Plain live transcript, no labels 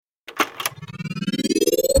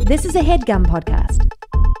This is a HeadGum podcast.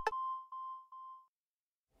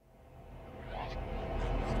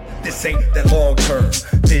 This ain't that long-term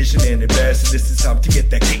vision and investing. This is time to get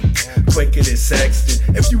that cake quicker than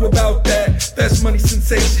Sexton. If you about that, that's money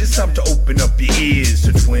sensation. It's time to open up your ears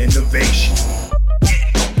to Twinnovation.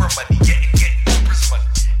 Getting Oprah money, getting Oprah's money,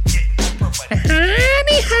 getting Oprah money.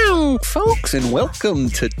 Anyhow, folks, and welcome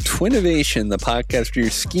to Twinnovation, the podcast for your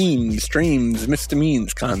schemes, dreams,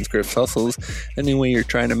 misdemeans, conscripts, hustles. Any way you're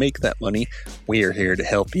trying to make that money, we're here to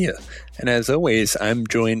help you. And as always, I'm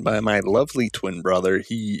joined by my lovely twin brother.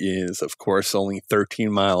 He is, of course, only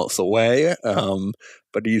 13 miles away,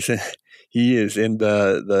 but he is in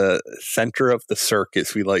the center of the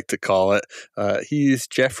circus, we like to call it. He's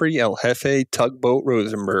Jeffrey El Jefe Tugboat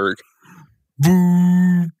Rosenberg.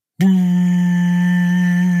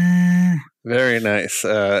 Very nice.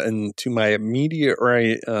 And to my immediate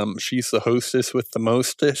right, she's the hostess with the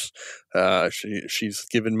mostest. She's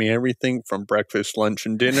given me everything from breakfast, lunch,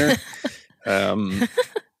 and dinner.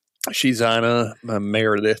 She's Anna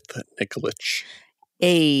Meredith Nikolic.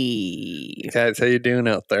 Hey. Guys, how you doing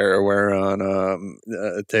out there? We're on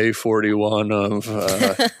day 41 of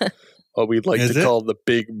what we'd like to call the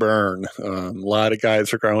big burn. A lot of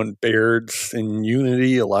guys are growing beards in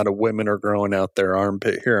unity. A lot of women are growing out their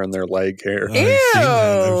armpit hair and their leg hair.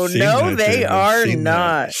 Ew, no, they are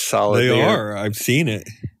not. Solidarity. They are. I've seen it.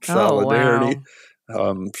 Solidarity.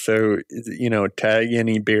 Oh, wow. So, tag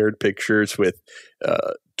any beard pictures with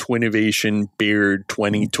Twinnovation Beard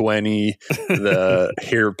 2020, the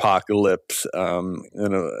hair apocalypse, and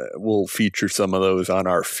we'll feature some of those on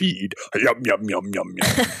our feed. Yum, yum, yum, yum,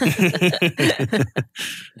 yum.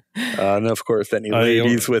 And of course, any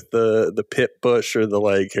ladies with the pit bush or the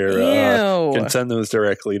leg hair can send those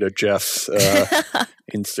directly to Jeff's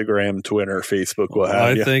Instagram, Twitter, Facebook, what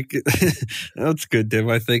have you. I think that's good, Dave.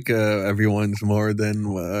 I think everyone's more than,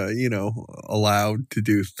 allowed to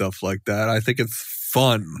do stuff like that. I think it's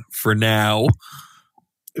fun for now.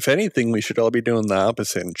 If anything, we should all be doing the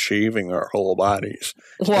opposite and shaving our whole bodies.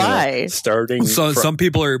 Why? Starting some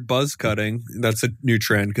people are buzz cutting. That's a new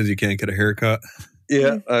trend because you can't get a haircut.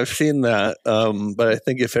 Yeah, I've seen that. But I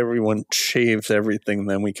think if everyone shaves everything,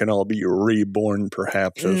 then we can all be reborn,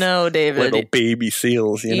 perhaps. As no, David. Little baby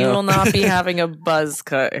seals, you will not be having a buzz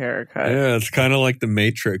cut haircut. Yeah, it's kind of like the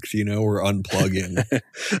Matrix, we're unplugging.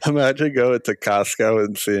 Imagine going to Costco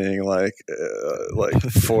and seeing like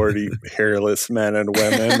 40 hairless men and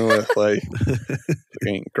women with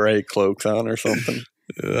gray cloaks on or something.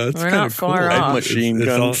 That's We're kind not of cool. far off. Machine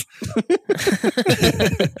guns.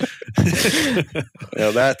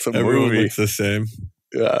 That's a Everyone movie. looks the same.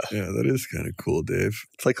 Yeah, that is kind of cool, Dave.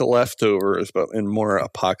 It's like a Leftovers, but in more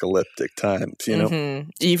apocalyptic times. Mm-hmm.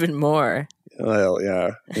 Even more. Well,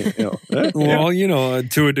 yeah. Well,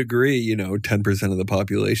 to a degree, 10% of the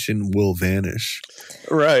population will vanish.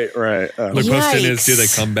 Right. The question is, do they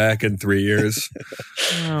come back in 3 years?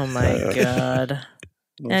 Oh my God.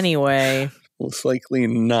 Anyway. Most likely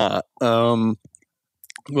not. Well,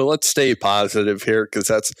 let's stay positive here because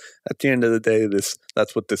that's at the end of the day.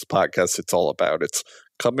 That's what this podcast it's all about. It's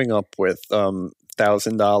coming up with $1,000,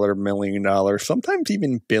 $1 million, sometimes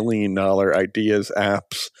even $1 billion ideas,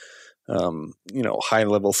 apps. High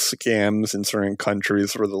level scams in certain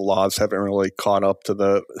countries where the laws haven't really caught up to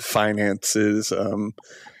the finances.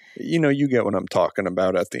 You get what I'm talking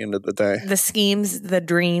about at the end of the day. The schemes, the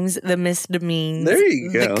dreams, the misdemeans. There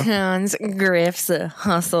you go. The cons, grifts,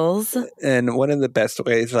 hustles. And one of the best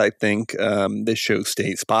ways I think this show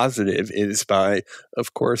stays positive is by,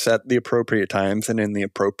 of course, at the appropriate times and in the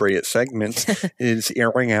appropriate segments, is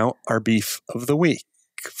airing out our beef of the week,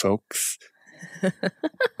 folks.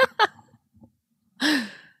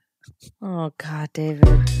 Oh, God, David.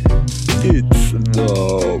 It's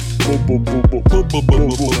the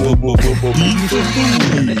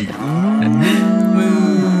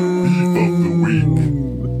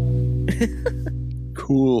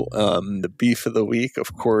Cool. The beef of the week,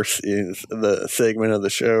 of course, is the segment of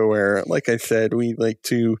the show where, like I said, we like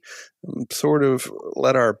to sort of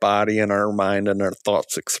let our body and our mind and our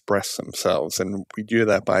thoughts express themselves. And we do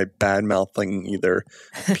that by bad-mouthing either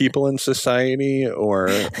people in society or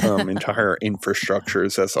entire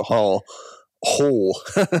infrastructures as a whole.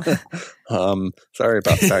 Sorry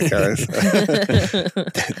about that, guys.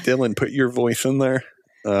 Dylan, put your voice in there.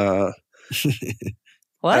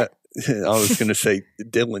 What? I was going to say,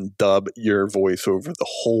 Dylan, dub your voice over the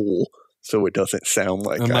whole so it doesn't sound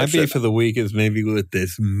like my beef of the week is maybe with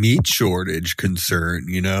this meat shortage concern,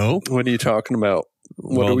 What are you talking about?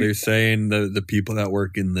 They're saying the people that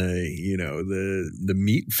work in the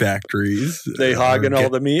meat factories. They hogging all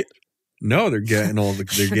the meat? No, they're getting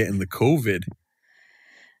the COVID.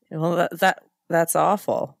 Well, that's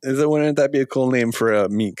awful. Wouldn't that be a cool name for a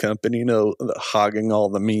meat company? Hogging all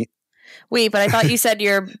the meat. Wait, but I thought you said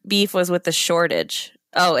your beef was with the shortage.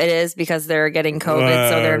 Oh, it is because they're getting COVID,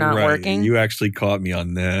 so they're not working? You actually caught me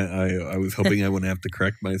on that. I was hoping I wouldn't have to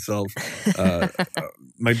correct myself.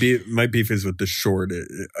 My beef is with the shortage,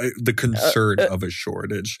 the concern of a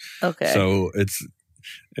shortage. Okay. So it's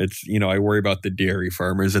I worry about the dairy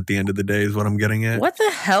farmers at the end of the day is what I'm getting at. What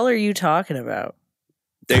the hell are you talking about?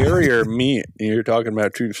 Dairy or meat? You're talking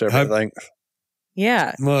about two separate things.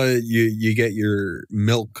 Yeah. Well, you get your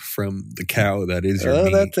milk from the cow that is your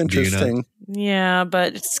meat. That's interesting. Yeah,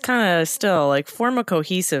 but it's kind of still like form a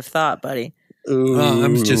cohesive thought, buddy.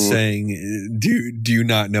 I'm just saying, do you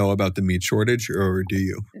not know about the meat shortage, or do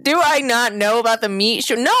you? Do I not know about the meat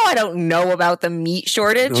shortage? No, I don't know about the meat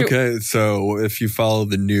shortage. Okay, so if you follow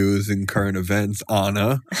the news and current events,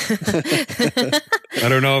 Anna, I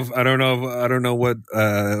don't know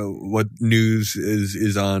what news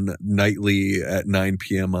is on nightly at 9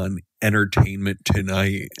 p.m. on Entertainment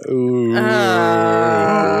Tonight.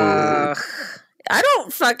 I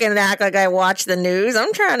don't fucking act like I watch the news.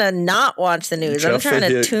 I'm trying to not watch the news. I'm trying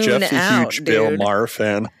to tune Jeff's out, a huge Bill Maher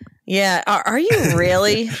fan. Yeah. Are you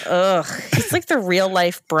really? Ugh. He's like the real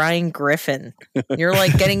life Brian Griffin. You're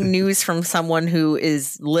like getting news from someone who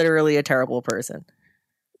is literally a terrible person.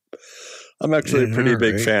 I'm actually a pretty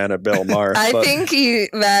big fan of Bill Maher. I think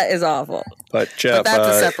that is awful. But Jeff,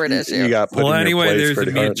 that's a separate issue. You got put in anyway, your place there's a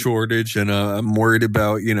pretty meat hard. shortage, and I'm worried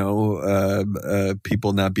about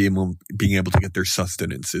people not being able to get their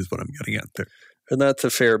sustenance is what I'm getting at there. And that's a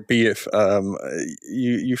fair beef.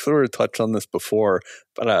 You sort of touched on this before,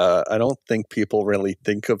 but I don't think people really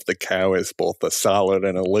think of the cow as both a solid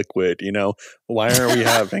and a liquid. Why aren't we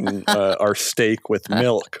having our steak with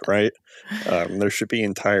milk, right? There should be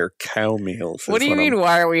entire cow meals. What do you mean?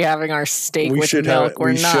 Why are we having our steak with milk?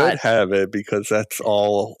 We should have it because that's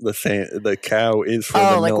all the same. The cow is for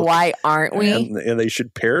the milk. Why aren't we? And they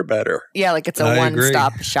should pair better. Yeah, like it's a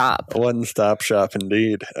one-stop shop. One-stop shop,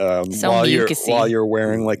 indeed. So while you're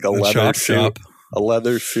wearing like a leather suit. A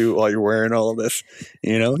leather suit while you're wearing all of this,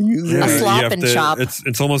 a slop and chop.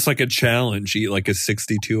 It's almost like a challenge. Eat like a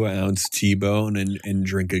 62-ounce T-bone and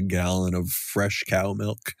drink a gallon of fresh cow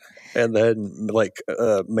milk. And then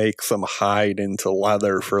make some hide into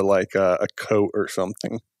leather for like a coat or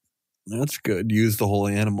something. That's good. Use the whole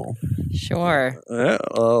animal. Sure. Yeah,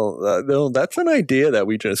 well, that's an idea that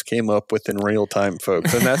we just came up with in real time,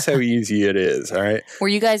 folks. And that's how easy it is, all right? Were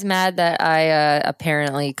you guys mad that I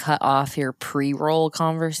apparently cut off your pre-roll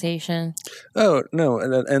conversation? Oh, no.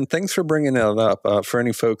 And thanks for bringing that up. For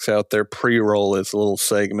any folks out there, pre-roll is a little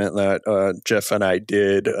segment that Jeff and I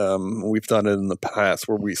did. We've done it in the past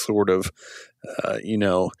where we sort of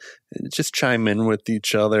just chime in with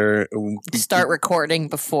each other. Start recording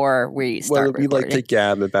before we start recording. We like to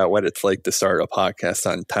gab about what it's like to start a podcast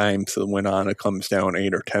on time. So when Anna comes down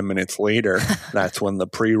 8 or 10 minutes later, that's when the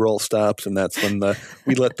pre-roll stops, and that's when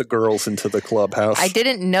we let the girls into the clubhouse. I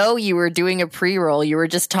didn't know you were doing a pre-roll. You were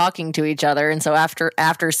just talking to each other. And so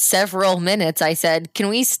after several minutes, I said, "Can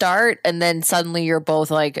we start?" And then suddenly you're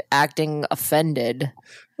both like acting offended.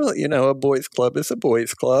 Well, a boys' club is a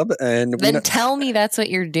boys' club, and then tell me that's what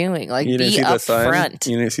you're doing. Like, you didn't be see the upfront.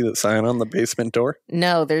 You didn't see the sign on the basement door?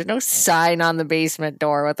 No, there's no sign on the basement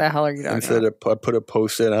door. What the hell are you talking about? I put a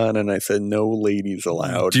post-it on, and I said, "No ladies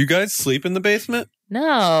allowed." Do you guys sleep in the basement?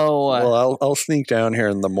 No. Well, I'll sneak down here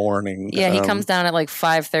in the morning. Yeah, he comes down at like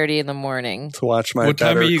 5:30 in the morning to watch my. What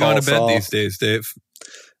time are you going to bed Saul. these days, Dave?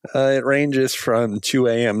 It ranges from 2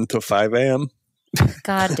 a.m. to 5 a.m.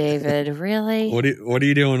 God, David, really? What are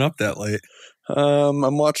you doing up that late?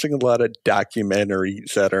 I'm watching a lot of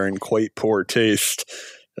documentaries that are in quite poor taste.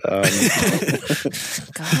 God,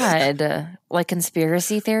 like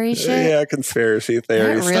conspiracy theory shit? Yeah, conspiracy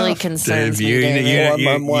theory that really stuff. concerns Dave, me, David.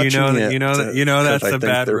 I'm watching it. You know that's a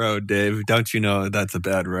bad they're... road, Dave. Don't you know that's a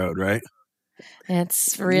bad road, right?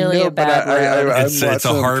 It's really a bad road. It's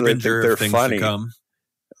a harbinger of things to come.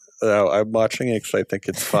 I'm watching it because I think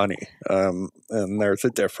it's funny, and there's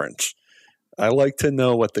a difference. I like to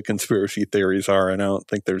know what the conspiracy theories are, and I don't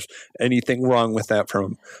think there's anything wrong with that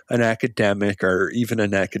from an academic or even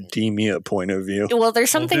an academia point of view. Well,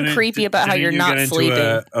 there's something creepy about how you're not sleeping.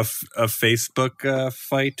 A Facebook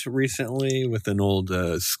fight recently with an old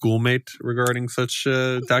schoolmate regarding such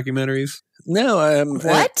documentaries? No,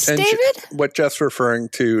 David? What Jeff's referring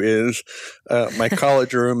to is my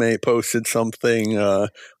college roommate posted something, a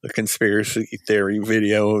conspiracy theory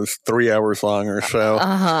video. It was 3 hours long or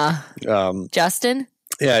so. Justin?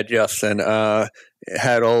 Yeah, Justin.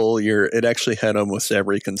 it actually had almost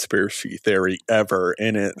every conspiracy theory ever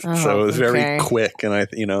in it. So it was very quick, and I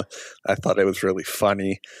thought it was really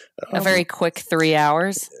funny. A very quick 3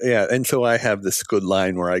 hours. Yeah, and so I have this good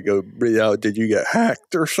line where I go, "Did you get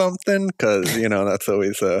hacked or something?" Because that's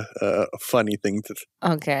always a funny thing to.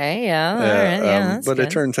 Okay, yeah, all right, yeah. But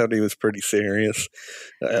it turns out he was pretty serious.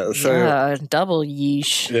 Double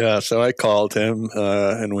yeesh. Yeah, so I called him,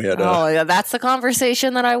 and we had that's the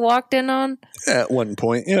conversation that I walked in on? At one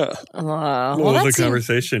point, yeah. What was the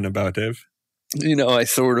conversation about, Dave? I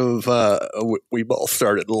sort of, we both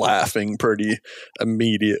started laughing pretty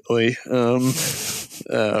immediately.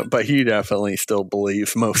 But he definitely still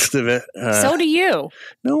believes most of it. So do you.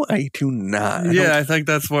 No, I do not. Yeah, I think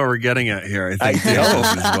that's what we're getting at here. I think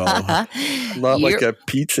as well. Not like a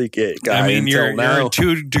Pizzagate guy. I mean, you're now.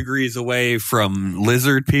 2 degrees away from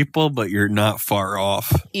lizard people, but you're not far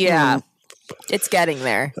off. Yeah. It's getting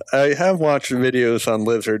there. I have watched videos on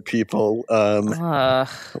lizard people.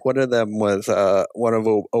 One of them was one of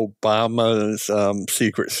Obama's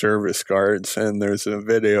Secret Service guards, and there's a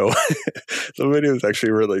video. The video is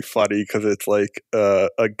actually really funny because it's like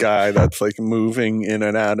a guy that's like moving in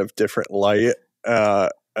and out of different light,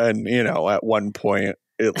 and at one point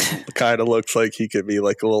it kind of looks like he could be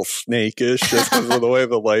like a little snake-ish just because of the way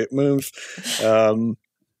the light moves.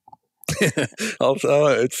 Also,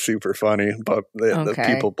 it's super funny, but the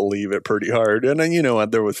people believe it pretty hard. And then,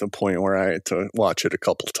 there was a point where I had to watch it a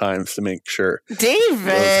couple times to make sure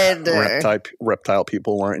David reptile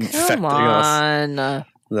people weren't infecting us.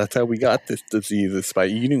 That's how we got this disease, is by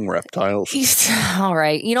eating reptiles. All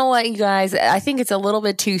right. You know what, you guys? I think it's a little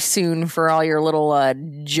bit too soon for all your little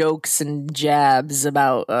jokes and jabs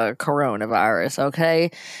about coronavirus,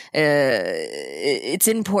 okay? It's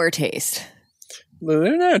in poor taste.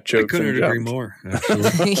 They're not jokes. I couldn't agree more.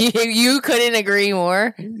 You couldn't agree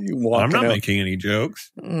more? I'm not making any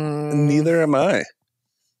jokes. Neither am I.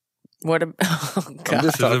 What? Oh, God.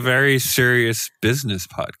 This is a very serious business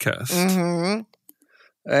podcast. Mm-hmm.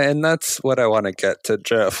 And that's what I want to get to,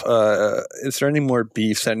 Jeff. Is there any more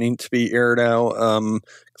beefs that need to be aired out?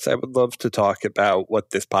 Because I would love to talk about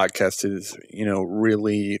what this podcast is,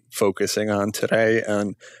 really focusing on today.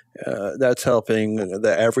 And that's helping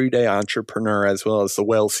the everyday entrepreneur as well as the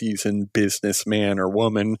well-seasoned businessman or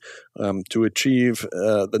woman to achieve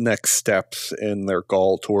the next steps in their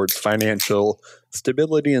goal towards financial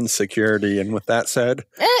stability and security. And with that said,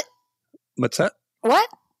 what's that? What?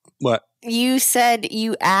 You said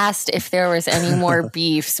you asked if there was any more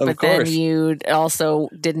beefs, but then you also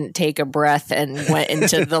didn't take a breath and went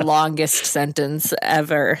into the longest sentence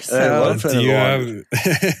ever. So. It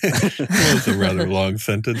was a rather long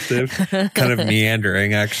sentence, Dave. Kind of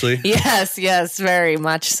meandering, actually. Yes, very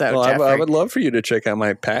much so, well, I would love for you to check out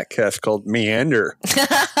my podcast called Meander.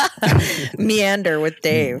 Meander with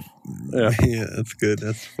Dave. Yeah, that's good.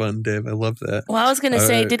 That's fun, Dave. I love that. Well, I was going to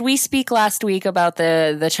say, did we speak last week about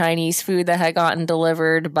the Chinese food that had gotten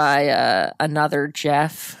delivered by another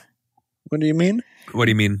Jeff? What do you mean?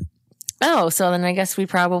 Oh, so then I guess we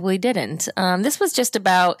probably didn't. This was just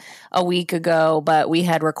about a week ago, but we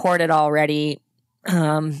had recorded already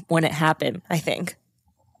when it happened, I think.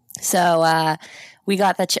 So we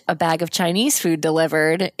got a bag of Chinese food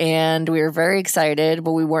delivered, and we were very excited,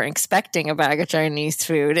 but we weren't expecting a bag of Chinese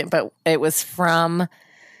food. But it was from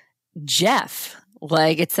Jeff.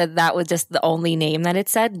 Like, it said that was just the only name that it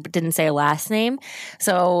said, but didn't say a last name.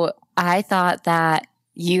 So I thought that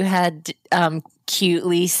you had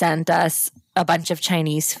cutely sent us a bunch of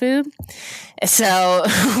Chinese food. So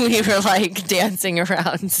we were like dancing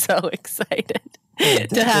around, so excited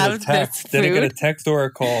to have this food. Didn't get a text or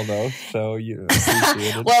a call though, so you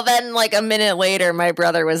appreciate it. Well, then like a minute later, my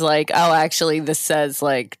brother was like, "Oh, actually, this says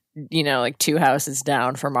like 2 houses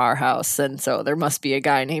down from our house, and so there must be a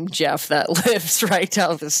guy named Jeff that lives right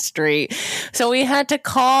down the street." So we had to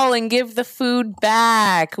call and give the food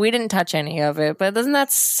back. We didn't touch any of it, but doesn't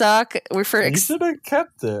that suck? You should have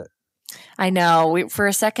kept it. I know. For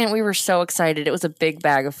a second, we were so excited. It was a big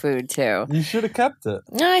bag of food, too. You should have kept it.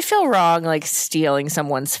 No, I feel wrong, like, stealing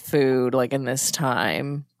someone's food, like, in this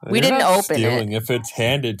time. We You're didn't not open stealing it. If it's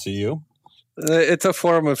handed to you. It's a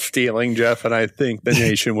form of stealing, Jeff, and I think the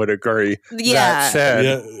nation would agree. Yeah. That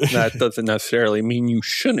said, that doesn't necessarily mean you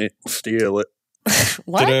shouldn't steal it.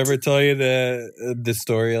 What? Did I ever tell you the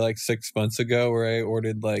story like 6 months ago where I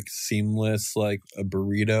ordered like seamless, like a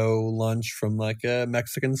burrito lunch from like a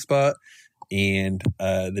Mexican spot? And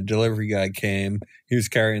the delivery guy came. He was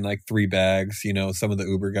carrying like 3 bags. Some of the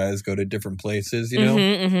Uber guys go to different places,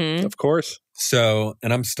 Mm-hmm. Of course. So,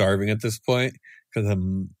 and I'm starving at this point because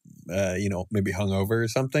I'm maybe hungover or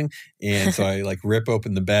something. And so I like rip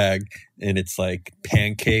open the bag and it's like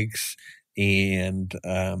pancakes and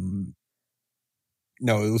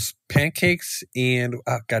no, it was pancakes and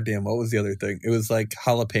goddamn, what was the other thing? It was like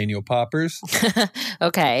jalapeno poppers.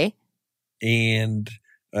 Okay. And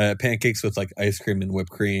pancakes with like ice cream and whipped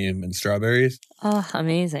cream and strawberries. Oh,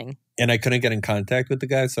 amazing. And I couldn't get in contact with the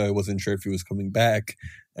guy, so I wasn't sure if he was coming back.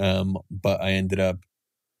 But I ended up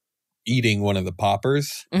eating one of the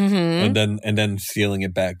poppers and then sealing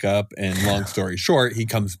it back up. And long story short, he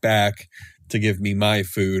comes back to give me my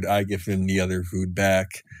food. I give him the other food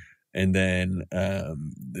back. And then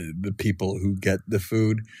the people who get the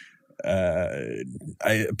food,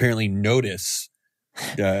 I apparently notice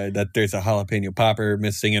that there's a jalapeno popper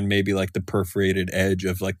missing and maybe like the perforated edge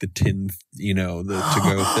of like the tin, the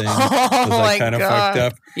to-go thing was like kind of fucked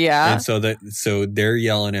up. Yeah. And so they're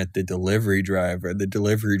yelling at the delivery driver. The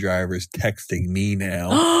delivery driver's texting me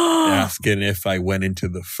now asking if I went into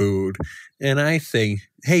the food. And I think,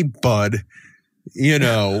 hey, bud,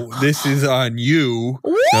 this is on you,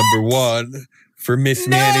 number one, for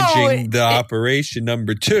mismanaging the operation.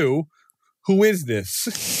 Number two, who is this?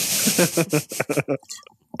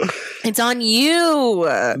 It's on you.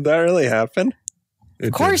 Did that really happen?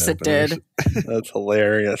 Of course it did. That's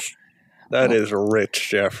hilarious. That is rich,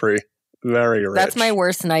 Jeffrey. Very rich. That's my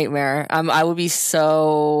worst nightmare. I would be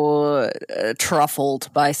so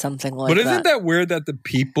truffled by something like that. But isn't that weird that the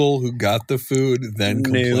people who got the food then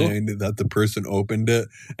complained that the person opened it?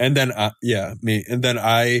 And then, and then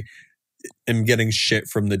I am getting shit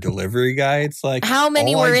from the delivery guy. It's like, how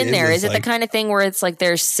many were in there? Is it the kind of thing where it's like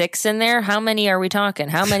there's 6 in there? How many are we talking?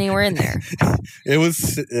 How many were in there? It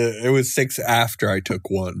was 6 after I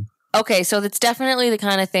took one. Okay, so that's definitely the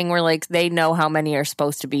kind of thing where like they know how many are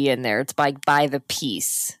supposed to be in there. It's like by the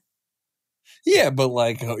piece. Yeah, but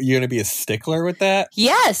like you're gonna be a stickler with that?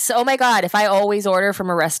 Yes. Oh my God. If I always order from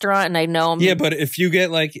a restaurant and I know yeah, but if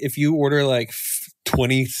you order like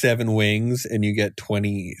 27 wings and you get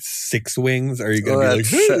 26 wings, are you gonna be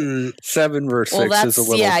like 7 versus 6 is a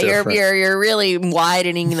little different? You're really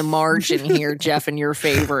widening the margin here, Jeff, in your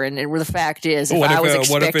favor. And the fact is, what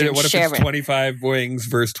if it's 25 wings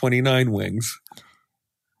versus 29 wings?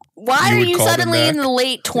 Why are you suddenly in the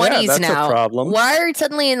late 20s that's now? A problem. Why are you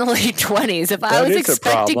suddenly in the late 20s? If I was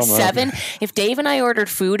expecting 7, if Dave and I ordered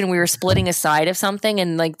food and we were splitting a side of something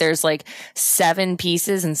and like there's like 7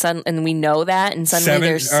 pieces and we know that and suddenly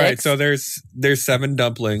there's 6. All right, so there's 7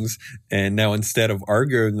 dumplings and now instead of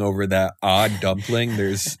arguing over that odd dumpling,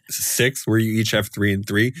 there's 6 where you each have 3 and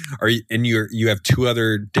 3. You have 2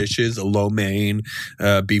 other dishes, a lo mein,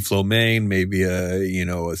 beef lo mein, maybe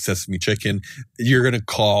a sesame chicken. You're gonna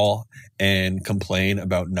call and complain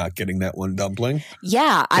about not getting that one dumpling?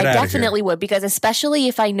 Yeah, I definitely would, because especially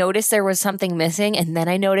if I noticed there was something missing and then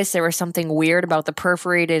I noticed there was something weird about the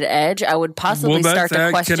perforated edge, I would possibly start to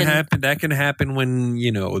question. That can happen when,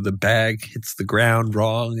 the bag hits the ground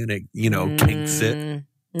wrong and it, kinks it.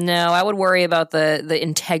 No, I would worry about the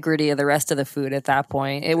integrity of the rest of the food at that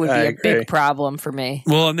point. It would be a big problem for me.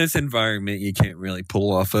 Well, in this environment, you can't really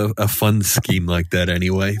pull off a fun scheme like that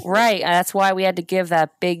anyway. Right. That's why we had to give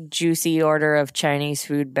that big, juicy order of Chinese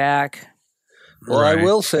food back. Well, right. I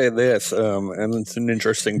will say this, and it's an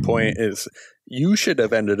interesting point, is you should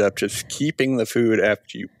have ended up just keeping the food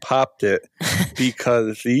after you popped it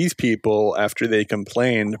because these people, after they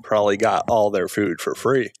complained, probably got all their food for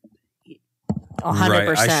free. 100%.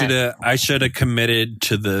 Right. I should have committed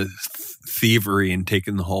to the thievery and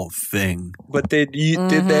taken the whole thing. But did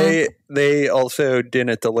they also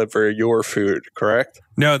didn't deliver your food, correct?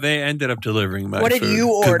 No, they ended up delivering my food. What did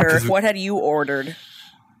you order? What had you ordered?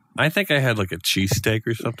 I think I had like a cheesesteak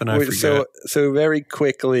or something. I forget. So very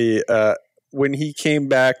quickly, when he came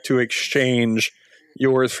back to exchange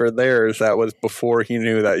yours for theirs, that was before he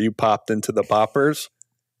knew that you popped into the poppers?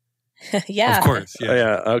 Yeah, of course.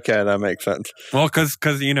 Yeah. Okay, that makes sense. Well, because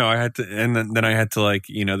I had to, and then I had to like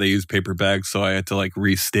they use paper bags, so I had to like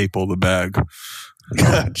re-staple the bag.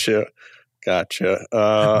 Gotcha.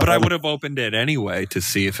 But I would have opened it anyway to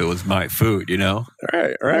see if it was my food.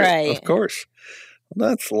 Right. Of course.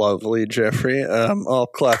 That's lovely, Jeffrey. I'll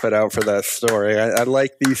clap it out for that story. I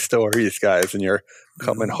like these stories, guys, and you're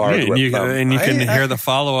coming hard with them. And you can hear the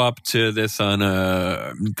follow-up to this on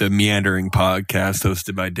the Meandering podcast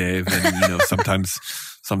hosted by Dave. And,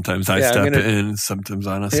 sometimes I step in, sometimes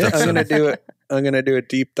Anna steps in. I'm going to do a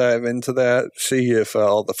deep dive into that, see if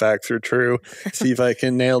all the facts are true, see if I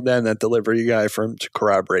can nail down that delivery guy for him to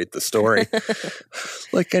corroborate the story,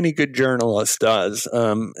 like any good journalist does.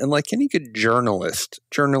 And like any good journalists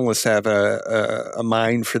have a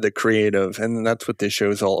mind for the creative, and that's what this show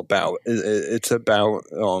is all about. It's about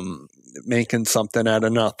making something out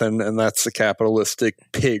of nothing, and that's the capitalistic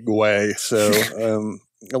pig way. So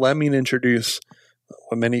allow me to introduce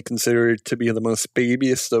what many consider to be the most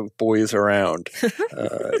babyest of boys around.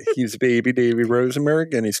 He's baby Davey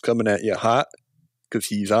Rosenberg, and he's coming at you hot because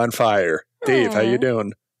he's on fire. Dave, how you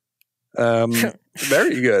doing?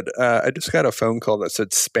 Very good. I just got a phone call that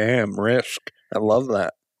said spam risk. I love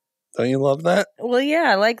that. Don't you love that? Well,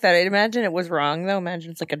 yeah, I like that. I imagine it was wrong, though.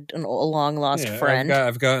 Imagine it's like a long lost friend.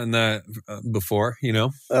 I've gotten that before, you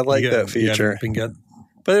know. I like that feature.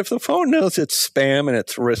 But if the phone knows it's spam and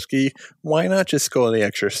it's risky, why not just go the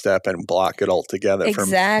extra step and block it altogether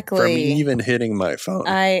from even hitting my phone?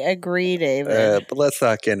 I agree, David. But let's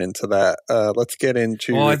not get into that. Let's get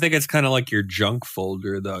into... Well, I think it's kind of like your junk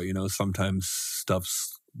folder, though. You know, sometimes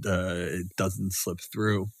stuff's it doesn't slip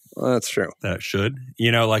through. Well, that's true. That should.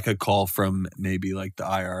 You know, like a call from maybe like the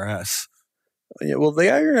IRS. Yeah, well, the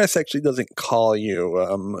IRS actually doesn't call you.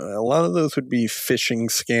 A lot of those would be phishing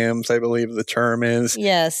scams, I believe the term is.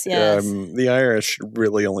 Yes. The IRS should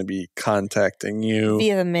really only be contacting you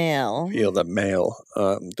via the mail.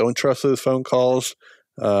 Don't trust those phone calls.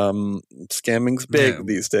 Scamming's big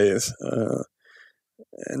these days.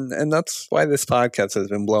 And that's why this podcast has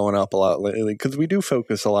been blowing up a lot lately, because we do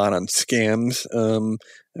focus a lot on scams.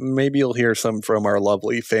 Maybe you'll hear some from our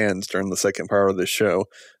lovely fans during the second part of the show.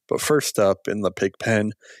 But first up in the pig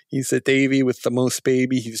pen, he's a Davey with the most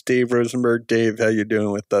baby. He's Dave Rosenberg. Dave, how you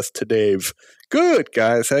doing with us today? Good,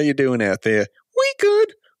 guys. How you doing out there? We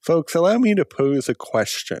good. Folks, allow me to pose a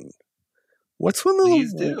question. What's one of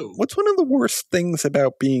the worst things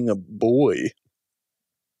about being a boy?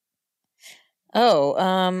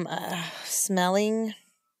 Smelling.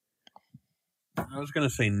 I was going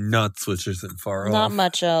to say nuts, which isn't far off. Not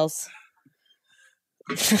much else.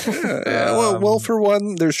 Well, for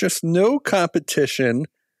one, there's just no competition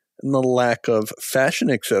in the lack of fashion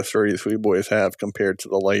accessories we boys have compared to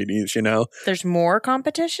the ladies, you know? There's more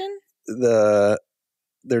competition? There's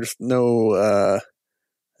no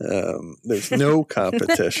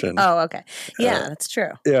competition. Oh, okay. Yeah, that's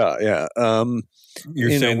true. Yeah.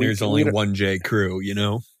 You're saying there's only one J. Crew, you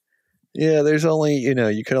know? Yeah, there's only,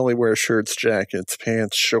 you can only wear shirts, jackets,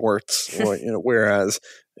 pants, shorts, whereas,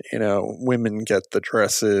 women get the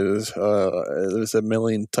dresses. There's a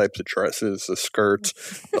million types of dresses, the skirts,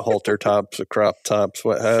 the halter tops, the crop tops,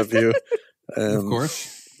 what have you. Of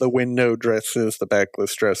course. The window dresses, the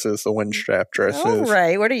backless dresses, the windstrap dresses. All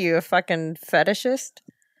right. What are you, a fucking fetishist?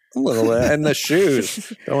 A little, and the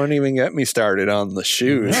shoes. Don't even get me started on the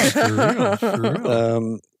shoes. Yeah, for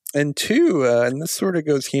real. And two, and this sort of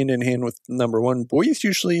goes hand in hand with number one, boys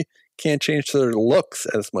usually can't change their looks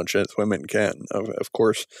as much as women can. Of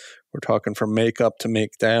course, we're talking from makeup to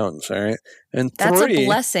make downs, all right? And that's a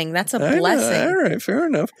blessing. That's a blessing. All right, fair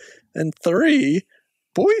enough. And three,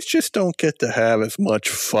 boys just don't get to have as much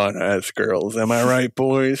fun as girls. Am I right,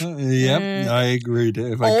 boys? Yep, I agree,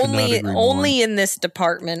 Dave. Only in this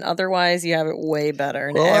department. Otherwise, you have it way better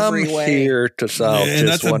in every way. I'm here to solve and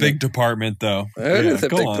that's a big department, though. It is a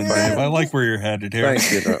big department. Dave. I like where you're headed here.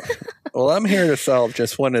 Thank you. Well, I'm here to solve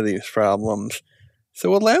just one of these problems.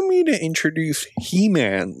 So allow me to introduce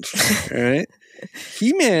He-Mans. All right?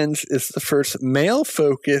 He-Mans is the first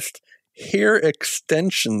male-focused hair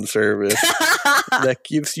extension service that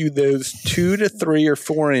gives you those 2 to 3 or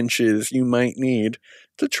 4 inches you might need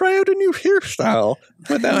to try out a new hairstyle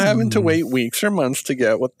without having to wait weeks or months to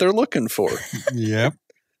get what they're looking for. Yep.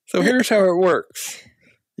 So here's how it works.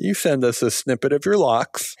 You send us a snippet of your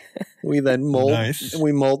locks. We then mold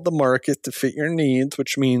the market to fit your needs,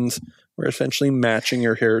 which means we're essentially matching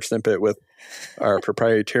your hair snippet with our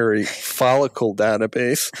proprietary follicle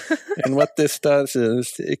database. And what this does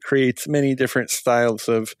is it creates many different styles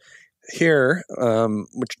of hair,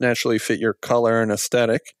 which naturally fit your color and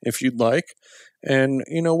aesthetic, if you'd like. And,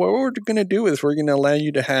 what we're going to do is we're going to allow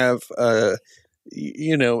you to have,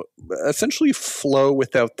 essentially flow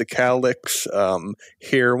without the calyx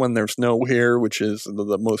hair when there's no hair, which is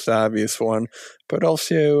the most obvious one. But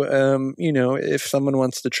also, if someone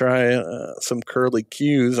wants to try some curly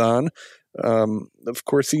cues on, of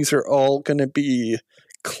course, these are all going to be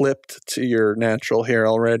clipped to your natural hair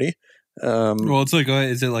already. Well, it's like,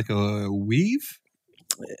 is it like a weave?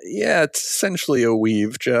 Yeah, it's essentially a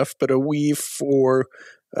weave, Jeff, but a weave for,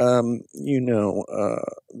 the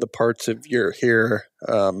parts of your hair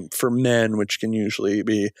for men, which can usually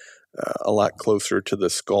be a lot closer to the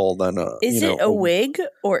skull than a. Is it a wig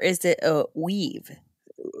or is it a weave?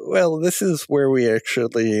 Well, this is where we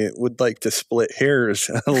actually would like to split hairs,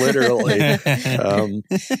 literally.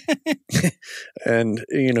 And,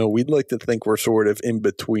 we'd like to think we're sort of in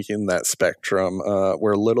between that spectrum.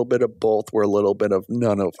 We're a little bit of both. We're a little bit of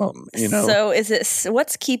none of them, So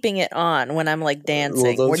what's keeping it on when I'm like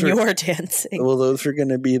dancing, you're dancing? Well, those are going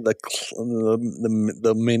to be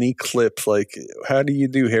the mini clips. Like, how do you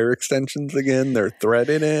do hair extensions again? They're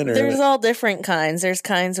threaded in? Or there's all different kinds. There's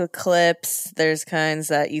kinds with clips. There's kinds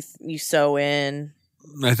that you sew in.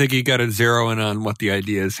 I think you got to zero in on what the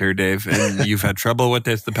idea is here, Dave. And you've had trouble with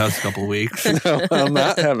this the past couple of weeks. No, I'm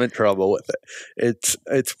not having trouble with it.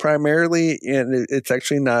 It's primarily, and it's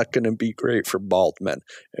actually not going to be great for bald men.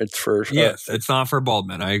 It's for it's not for bald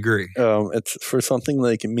men. I agree. It's for something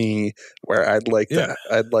like me, where I'd like to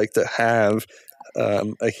have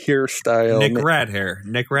a hairstyle. Nick Rad hair.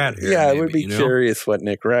 Yeah, I would be curious what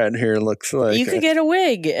Nick Rad hair looks like. You could get a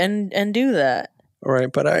wig and do that.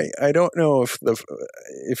 Right, but I don't know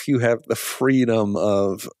if you have the freedom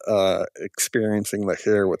of experiencing the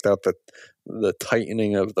hair without the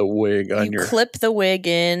tightening of the wig on your. You clip the wig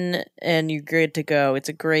in and you're good to go. It's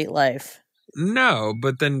a great life. No,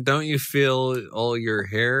 but then don't you feel all your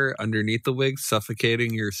hair underneath the wig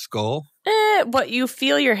suffocating your skull? But you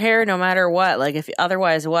feel your hair no matter what. Like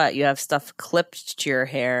otherwise what? You have stuff clipped to your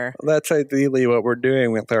hair. That's ideally what we're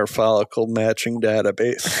doing with our follicle matching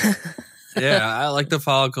database. Yeah, I like the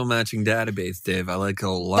follicle matching database, Dave. I like it a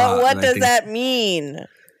lot. But what does that mean?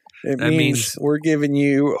 It means we're giving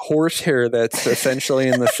you horsehair that's essentially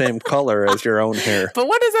in the same color as your own hair. But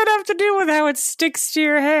what does that have to do with how it sticks to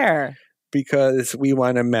your hair? Because we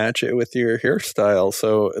want to match it with your hairstyle,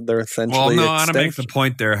 so they're essentially. Well, no, I want to make the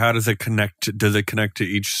point there. How does it connect? Does it connect to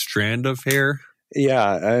each strand of hair?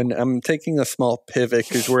 Yeah, and I'm taking a small pivot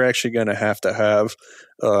because we're actually going to have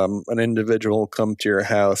an individual come to your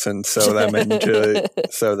house and sew them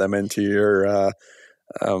into your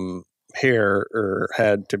hair or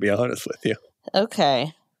head. To be honest with you,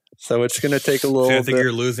 okay. So it's going to take a little. I think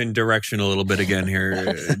you're losing direction a little bit again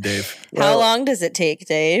here, Dave. How long does it take,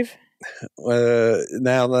 Dave?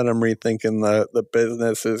 Now that I'm rethinking the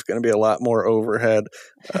business, is going to be a lot more overhead.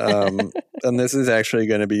 And this is actually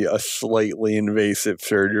going to be a slightly invasive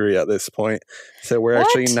surgery at this point. So we're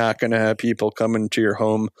actually not going to have people come into your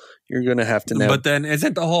home. You're going to have to know. But then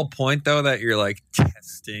isn't the whole point, though, that you're like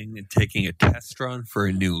testing and taking a test run for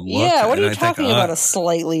a new look? Yeah, what are you talking about? A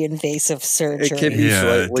slightly invasive surgery? It could be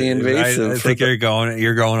slightly invasive. I think you're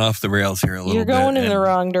going off the rails here a little bit. You're going in the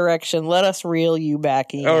wrong direction. Let us reel you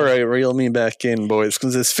back in. All right, reel me back in, boys,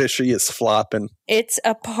 because this fishy is flopping. It's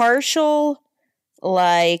a partial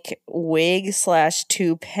wig /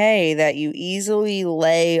 toupee that you easily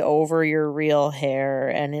lay over your real hair,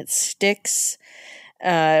 and it sticks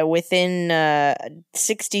within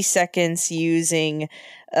 60 seconds using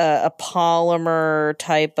a polymer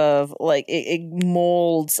type of it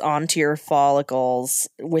molds onto your follicles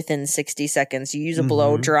within 60 seconds. You use a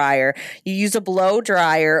blow dryer. You use a blow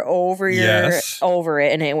dryer over over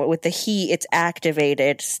it, and with the heat, it's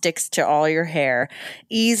activated, sticks to all your hair.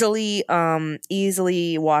 Easily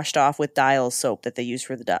washed off with Dial soap that they use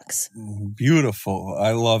for the ducks. Beautiful.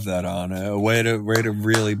 I love that, Anna. Way to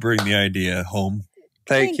really bring the idea home.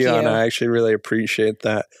 Thank you, Anna. I actually really appreciate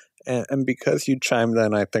that. And because you chimed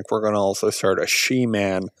in, I think we're going to also start a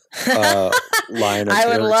She-Man line of I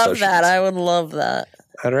would love sessions. that. I would love that.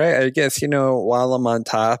 All right. I guess, while I'm on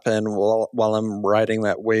top and while I'm riding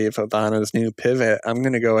that wave of Anna's new pivot, I'm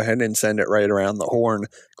going to go ahead and send it right around the horn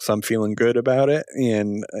because I'm feeling good about it.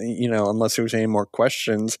 And, unless there's any more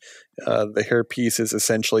questions, the hair piece is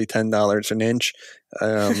essentially $10 an inch.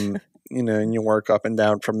 And you work up and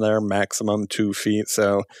down from there, maximum 2 feet.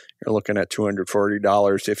 So you're looking at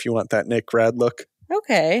 $240 if you want that Nick Rad look.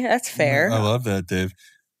 Okay, that's fair. I love that, Dave.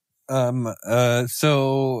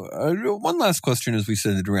 So one last question as we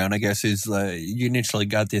send it around, I guess, is you initially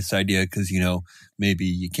got this idea because, maybe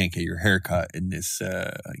you can't get your hair cut in this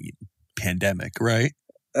pandemic, right?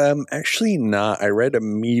 Actually not. I read a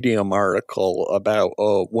Medium article about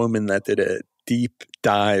a woman that did a deep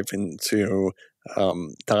dive into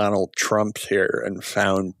Donald Trump's hair and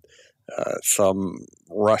found some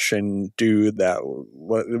Russian dude that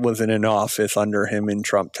wasn't in office under him in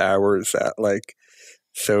Trump Towers that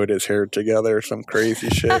sewed his hair together, some crazy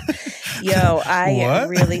shit. Yo, I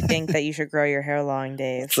really think that you should grow your hair long,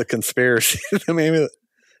 Dave. It's a conspiracy. Maybe,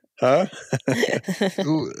 huh? I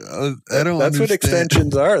don't. That's what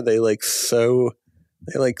extensions are. They sew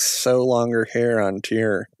longer hair onto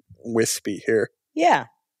your wispy hair. Yeah.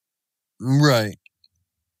 Right.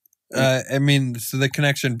 I mean, so the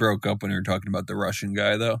connection broke up when we were talking about the Russian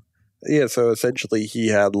guy, though. Yeah, so essentially he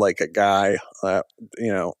had like a guy that,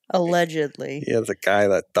 Allegedly. he has a guy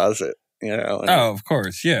that does it, Oh, of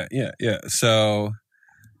course. Yeah. So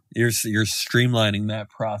you're streamlining that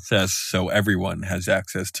process so everyone has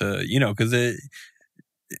access to, because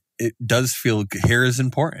it does feel hair is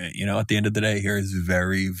important. At the end of the day, hair is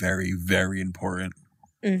very, very, very important.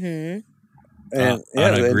 Mm-hmm. And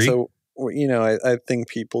agree. And so, I think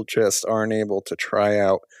people just aren't able to try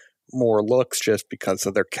out more looks just because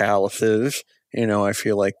of their calluses. I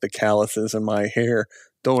feel like the calluses in my hair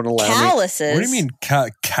don't allow calluses? What do you mean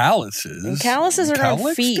calluses? Calluses are on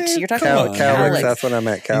Calyx, feet. Dave? You're talking Come about on. Calyx. That's what I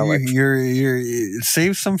meant, calyx. You're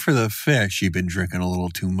save some for the fish. You've been drinking a little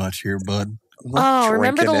too much here, bud.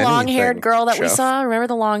 Remember the long-haired anything, girl that we Chef. saw? Remember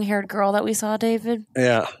the long-haired girl that we saw, David?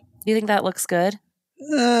 Yeah. Do you think that looks good?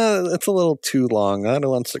 It's a little too long. I don't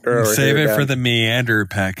want to grow her Save hair it down. for the meander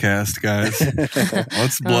podcast, guys.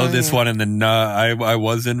 Let's blow this one in the nut. I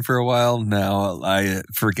was in for a while. Now I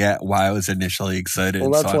forget why I was initially excited. Well,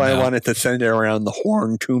 that's so why I now- wanted to send it around the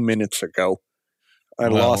horn 2 minutes ago. I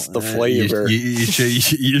lost the flavor.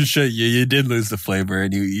 You did lose the flavor,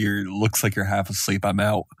 and you looks like you're half asleep. I'm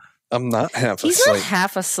out. I'm not half He's asleep. not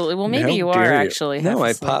half asleep. Well, maybe How you are dare actually. No, half I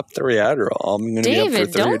asleep. popped 3 Adderall. I'm going to be up for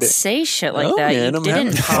David, 3 don't days. say shit like Oh, that. man, You I'm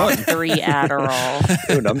didn't having pop fun. 3 Adderall.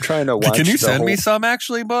 Dude, I'm trying to watch Can you the send me whole- some,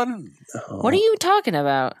 actually, bud? What are you talking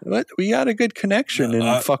about? What? We got a good connection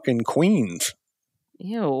in fucking Queens.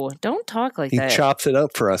 Ew, don't talk like He that. chops it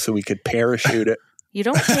up for us so we could parachute it. You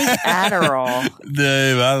don't take Adderall.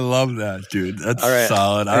 Dave, I love that, dude. That's All right.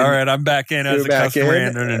 solid. All right, I'm back in as You're a back customer in?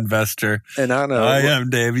 and an investor. And I know. I am,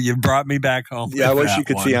 Dave. You brought me back home. Yeah, I with wish that you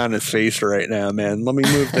could one. see on his face right now, man. Let me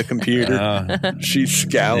move the computer. She's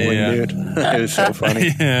scowling, Yeah. dude. It was so funny.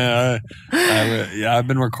 Yeah, I've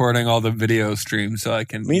been recording all the video streams so I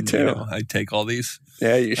can. Me too. I take all these.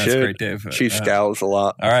 Yeah, you That's should. great, Dave. She scowls a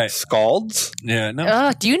lot. All right. Scalds? Yeah,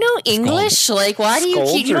 no. Do you know English? Like, why do you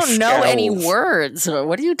Scolds keep? You or don't know any scowls? words.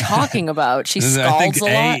 What are you talking about? She I think scalds a A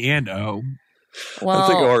lot. and O. I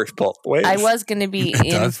think it Well, works both ways. I was going to be in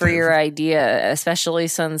does, for Dave. your idea, especially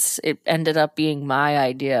since it ended up being my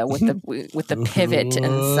idea with the pivot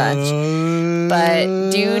and such.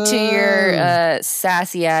 But due to your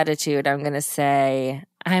sassy attitude, I'm going to say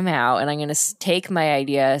I'm out, and I'm going to take my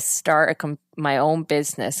idea, start my own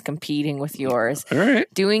business competing with yours, All right.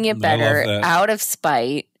 doing it I better love that. out of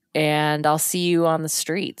spite, and I'll see you on the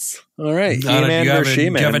streets. All right. Donna, He-Man do you have versus a- do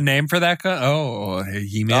you have a She-Man. name for that guy? Oh,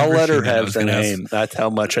 He-Man. I'll versus let her She-Man. I have was the gonna ask. name. That's how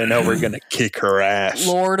much I know we're going to kick her ass.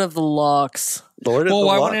 Lord of the Locks. Lord of Well, the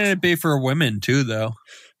why Locks. wouldn't it be for women too, though?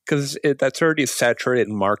 Because that's already a saturated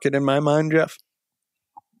market in my mind, Jeff.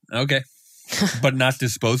 Okay. But not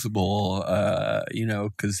disposable,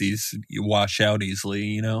 because you wash out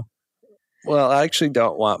easily, Well, I actually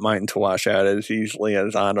don't want mine to wash out as easily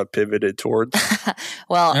as Anna pivoted towards.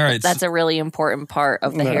 Well, All right, that's a really important part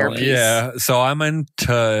of the No, hairpiece. Yeah, so I'm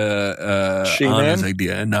into She-Man? Anna's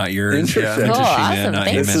idea, not yours. Yeah, I'm Interesting. into Cool, She-Man, awesome. not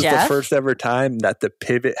Thanks, This is He-Man. Jeff. the first ever time that the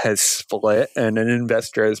pivot has split and an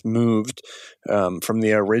investor has moved from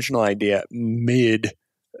the original idea mid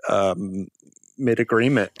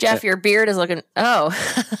agreement. Jeff, your beard is looking. Oh,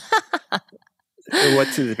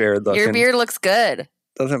 What's his beard looking? your beard looks good.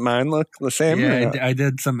 Doesn't mine look the same? or Yeah, not? I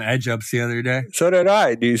did some edge ups the other day. So did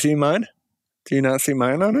I. Do you see mine? Do you not see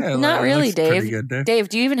mine on it? Yeah, Not it really, looks pretty Dave. good, Dave. Dave,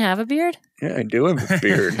 do you even have a beard? Yeah, I do have a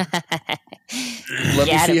beard. Let me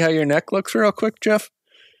Got see him. how your neck looks real quick, Jeff.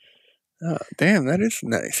 Oh, damn, that is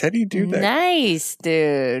nice. How do you do that Nice,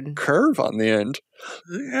 dude. curve on the end?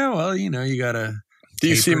 Yeah, well, you gotta. Do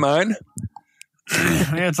you see Taper. mine?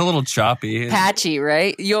 Yeah, it's a little choppy. Patchy,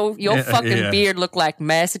 right? Your Yeah, fucking yeah. beard look like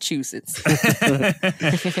Massachusetts. Get him.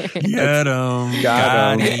 Got him.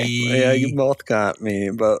 Gotti. Yeah, you both got me.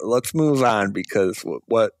 But let's move on because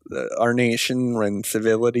what our nation and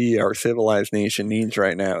civility, our civilized nation needs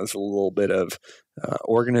right now is a little bit of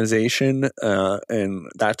organization. And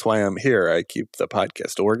that's why I'm here. I keep the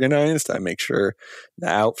podcast organized. I make sure the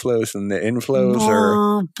outflows and the inflows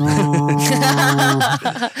are.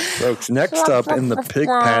 Folks, next up in the pig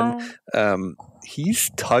pen, he's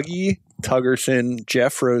Tuggerson,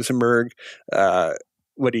 Jeff Rosenberg.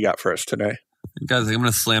 What do you got for us today? Guys, I'm going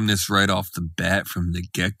to slam this right off the bat from the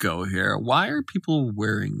get-go here. Why are people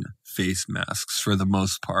wearing face masks for the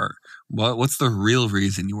most part? What's the real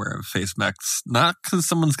reason you wear a face mask? Not because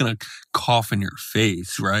someone's going to cough in your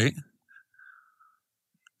face, right?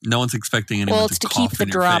 No one's expecting anyone Well, it's to keep cough the in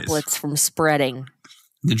your face. droplets from spreading.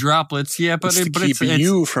 The droplets, yeah, but It's to keep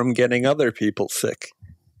you from getting other people sick.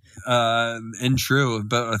 and true.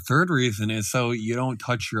 But a third reason is so you don't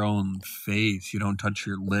touch your own face. You don't touch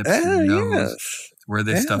your lips, your nose, where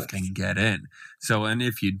this stuff can get in. So, and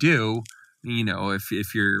if you do,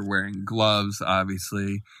 if you're wearing gloves,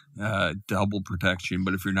 obviously, double protection.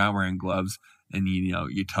 But if you're not wearing gloves and,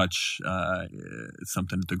 you touch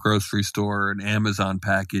something at the grocery store, an Amazon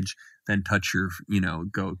package, then touch your,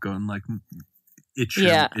 go and like itch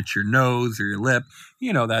your nose or your lip,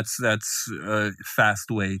 that's a fast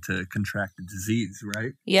way to contract a disease,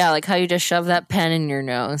 right? Yeah, like how you just shove that pen in your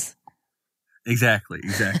nose. Exactly.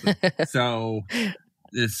 So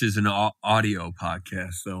this is an audio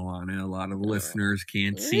podcast, though, on it. A lot of listeners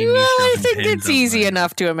can't see me. I think it's easy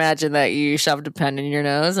enough to imagine that you shoved a pen in your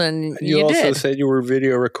nose, and you also did. said you were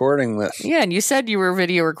video recording this. Yeah, and you said you were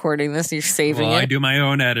video recording this. You're saving it. I do my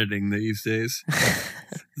own editing these days.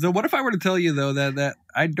 So what if I were to tell you, though, that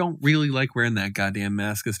I don't really like wearing that goddamn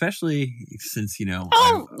mask, especially since,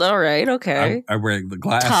 all right, okay. I wear the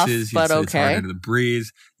glasses. Tough, but It's harder okay. to breathe.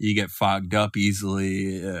 You get fogged up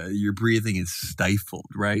easily. Your breathing is stifled,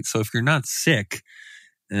 right? So if you're not sick,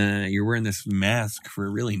 you're wearing this mask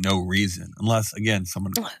for really no reason. Unless, again,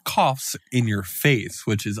 someone coughs in your face,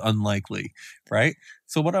 which is unlikely, right?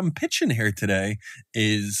 So what I'm pitching here today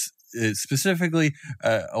is specifically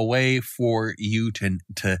a way for you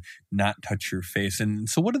to not touch your face. And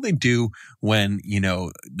so what do they do when,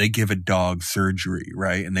 they give a dog surgery,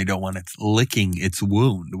 right? And they don't want it licking its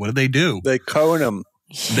wound. What do? They cone them.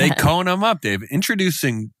 Yeah. They cone them up, Dave.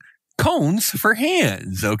 Introducing cones for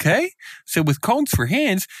hands, okay? So with cones for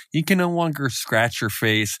hands, you can no longer scratch your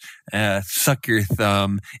face, suck your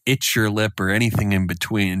thumb, itch your lip, or anything in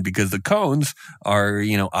between, because the cones are,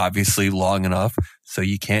 obviously long enough so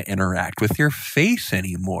you can't interact with your face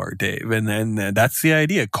anymore, Dave. And then that's the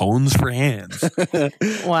idea, cones for hands.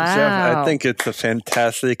 Wow. Jeff, I think it's a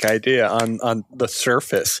fantastic idea on the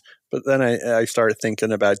surface. But then I started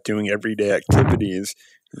thinking about doing everyday activities.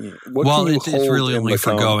 It's really only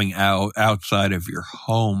for going outside of your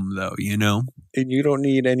home, though, And you don't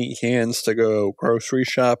need any hands to go grocery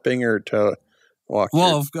shopping or to walk.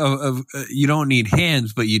 Well, you don't need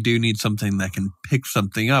hands, but you do need something that can pick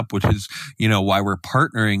something up, which is, why we're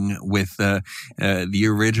partnering with the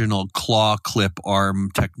original claw clip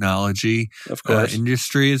arm technology of course.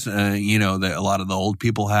 Industries. That a lot of the old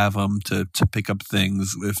people have them to pick up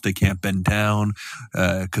things if they can't bend down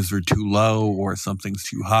because they're too low or something's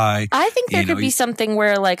too high. I think there could be something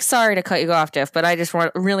where, like, sorry to cut you off, Jeff, but I just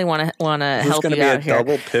really want to help you out here.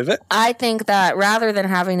 Double pivot? I think that rather than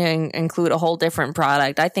having to include a whole different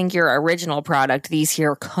product, I think your original product, these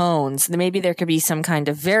here cones, maybe there could be some kind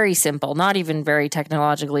of very simple, not even very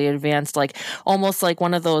technologically advanced, like almost like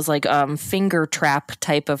one of those like finger trap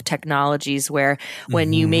type of technologies where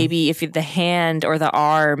when you maybe if the hand or the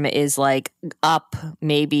arm is like up,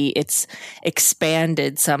 maybe it's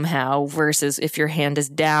expanded somehow versus if your hand is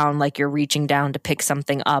down, like you're reaching down to pick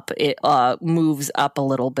something up, it moves up a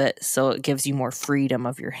little bit, so it gives you more freedom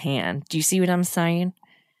of your hand. Do you see what I'm saying?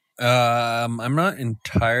 I'm not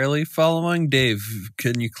entirely following. Dave,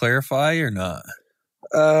 can you clarify or not?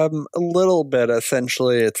 A little bit.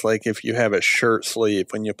 Essentially, it's like if you have a shirt sleeve,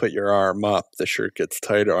 when you put your arm up, the shirt gets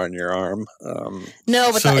tighter on your arm.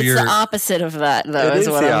 No, but it's the opposite of that, though. It is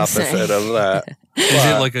what the I'm opposite saying. of that. Is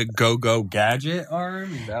it like a go-go gadget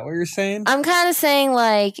arm? Is that what you're saying? I'm kind of saying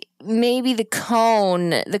like maybe the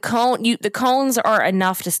cones are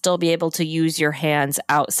enough to still be able to use your hands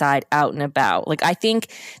outside, out and about. Like I think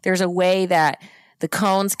there's a way that the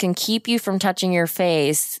cones can keep you from touching your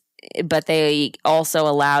face, but they also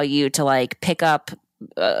allow you to like pick up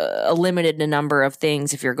a limited number of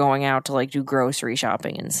things if you're going out to like do grocery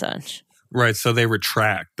shopping and such. Right, so they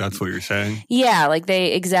retract. That's what you're saying. Yeah, like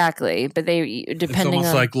exactly. But they depending it's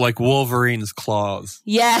almost on like Wolverine's claws.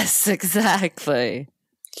 Yes, exactly.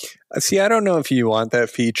 See, I don't know if you want that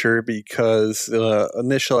feature because the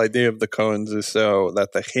initial idea of the cones is so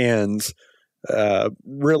that the hands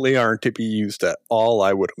really aren't to be used at all,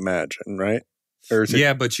 I would imagine, right?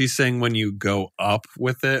 Yeah, but she's saying when you go up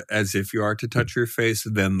with it, as if you are to touch your face,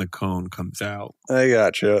 then the cone comes out. I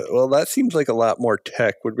gotcha. Well, that seems like a lot more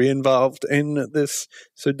tech would be involved in this.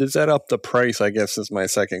 So does that up the price, I guess, is my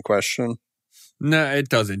second question. No, it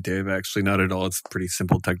doesn't, Dave, actually. Not at all. It's pretty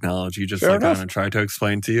simple technology, just Fair like enough. Anna tried to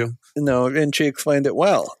explain to you. No, and she explained it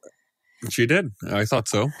well. She did. I thought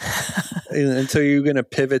so. And so you're going to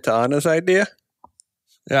pivot to Anna's idea?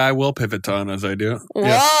 Yeah, I will pivot to Anna's idea. Whoa,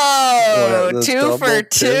 Well, that's 2 double for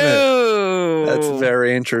pivot. 2. That's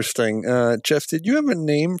very interesting. Jeff, did you have a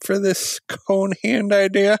name for this cone hand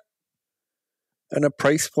idea? And a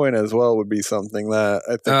price point as well would be something that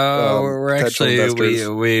I think we're potential actually investors-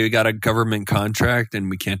 we got a government contract, and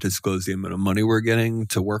we can't disclose the amount of money we're getting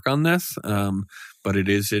to work on this. But it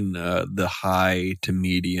is in the high to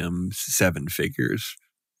medium 7 figures.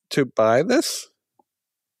 to buy this.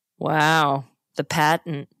 Wow. The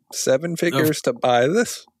patent. 7 figures to buy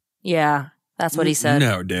this. Yeah, that's what he said.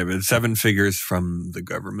 No, David, 7 figures from the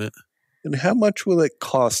government. And how much will it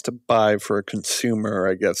cost to buy for a consumer,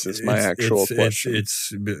 I guess, is my actual question.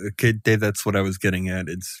 Okay, Dave, that's what I was getting at.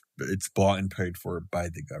 It's bought and paid for by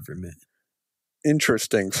the government.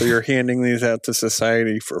 Interesting. So you're handing these out to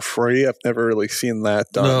society for free? I've never really seen that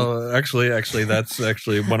done. No, actually, that's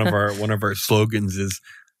actually one of our slogans is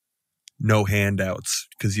no handouts,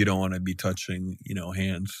 because you don't want to be touching,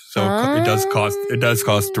 hands. So it does cost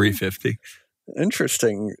 $350.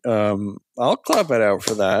 Interesting. I'll clap it out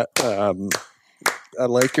for that. I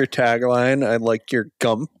like your tagline. I like your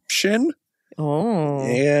gumption. Oh.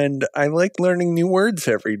 And I like learning new words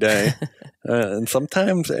every day. And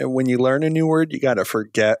sometimes when you learn a new word, you got to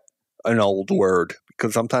forget an old word,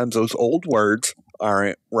 because sometimes those old words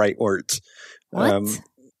aren't right words. What?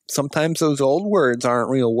 Sometimes those old words aren't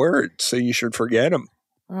real words, so you should forget them.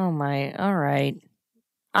 Oh, my. All right.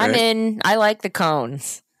 I'm Right. in. I like the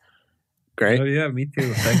cones. Great. Oh yeah, me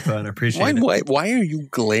too. Thanks, man. I appreciate it. Why are you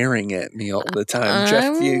glaring at me all the time?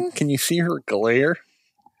 Jeff, can you see her glare?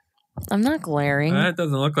 I'm not glaring. That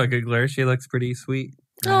doesn't look like a glare. She looks pretty sweet.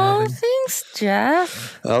 Oh, thanks,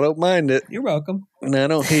 Jeff. I don't mind it, You're welcome. and I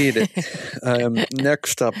don't hate it.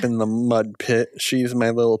 Next up in the mud pit, she's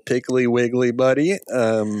my little Piggly Wiggly buddy,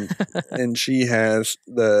 and she has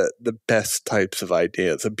the best types of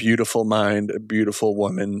ideas. A beautiful mind, a beautiful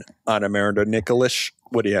woman, Anna Merida Nicholas.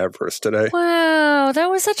 What do you have for us today? Wow, that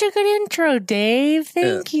was such a good intro, Dave.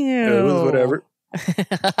 Thank you. It was whatever.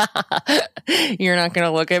 You're not going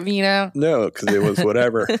to look at me now? No, because it was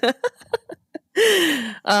whatever.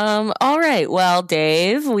 All right. Well,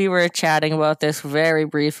 Dave, we were chatting about this very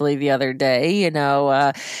briefly the other day.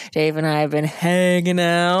 Dave and I have been hanging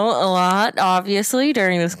out a lot, obviously,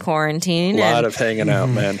 during this quarantine. A lot of hanging out,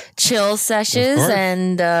 man. Chill sessions.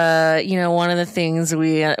 And, one of the things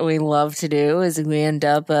we love to do is we end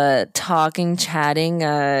up talking, chatting,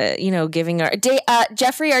 giving our day.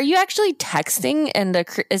 Jeffrey, are you actually texting? And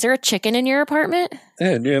is there a chicken in your apartment?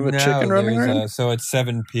 Yeah, do you have a chicken running around? So it's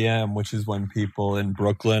 7 p.m., which is when people in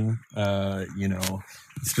Brooklyn,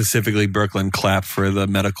 specifically Brooklyn, clap for the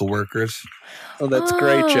medical workers. Oh, that's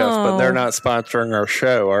great, Jeff, but they're not sponsoring our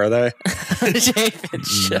show, are they? David,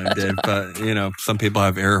 shut Dave, but, some people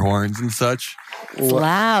have air horns and such.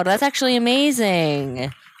 Wow, that's actually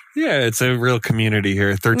amazing. Yeah, it's a real community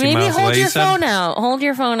here. 13 Maybe miles away, hold your you said? phone out. Hold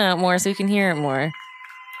your phone out more so you can hear it more.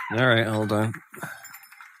 All right, hold on.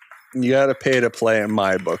 You got to pay to play in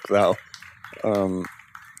my book, though.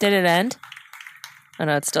 Did it end? Oh,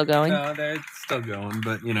 no, it's still going? No, it's still going,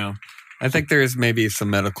 but, I think there's maybe some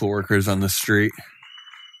medical workers on the street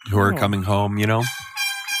who are coming home,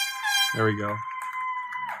 There we go.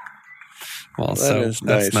 Well, That's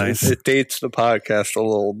nice. It dates the podcast a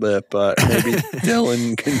little bit, but maybe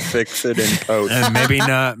Dylan can fix it in post.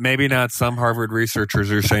 And maybe not. Some Harvard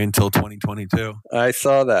researchers are saying till 2022. I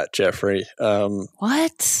saw that, Jeffrey.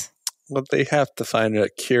 What? But they have to find a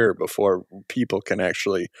cure before people can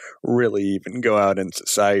actually really even go out in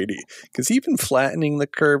society. Because even flattening the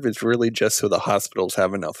curve is really just so the hospitals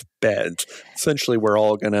have enough beds. Essentially, we're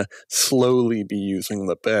all going to slowly be using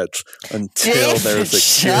the beds until there's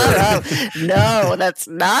a cure. Shut up. No, that's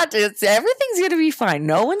not. Everything's going to be fine.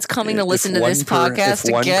 No one's coming to listen to this podcast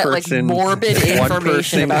to get morbid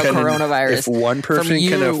information about coronavirus. If one person from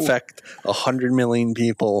can you. affect 100 million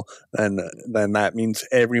people, then that means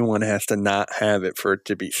everyone has to not have it for it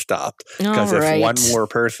to be stopped. Because if one more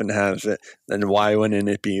person has it, then why wouldn't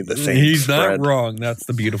it be the same He's spread? not wrong. That's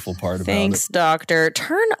the beautiful part about Thanks, it. doctor.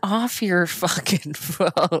 Turn off your fucking phone.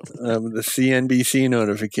 The CNBC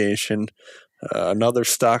notification. Another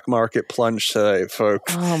stock market plunge today,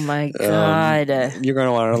 folks. Oh my God. You're going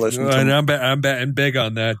to want to listen to And I'm betting big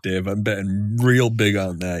on that, Dave. I'm betting real big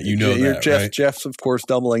on that. You know that, right? Jeff's, of course,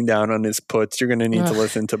 doubling down on his puts. You're going to need to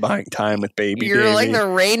listen to Buying Time with Baby You're Davey. like the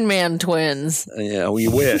Rain Man twins. Yeah, we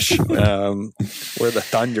wish. We're the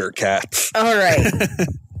Thundercats. All right.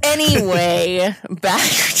 Anyway, back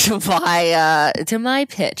to my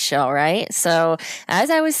pitch. All right. So as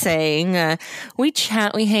I was saying, we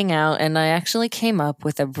chat, we hang out, and I actually came up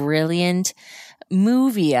with a brilliant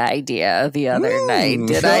movie idea the other night.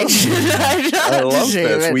 Did I? I love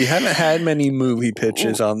this. We haven't had many movie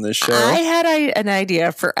pitches on this show. I had an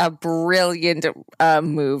idea for a brilliant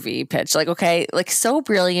movie pitch. Like, okay, like so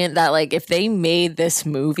brilliant that like if they made this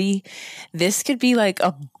movie, this could be like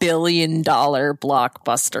 $1 billion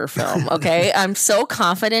blockbuster film. Okay, I'm so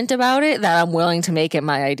confident about it that I'm willing to make it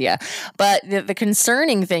my idea. But the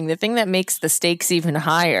concerning thing, the thing that makes the stakes even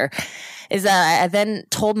higher, is that I then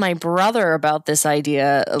told my brother about this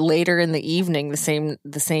idea later in the evening, the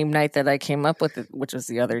same night that I came up with it, which was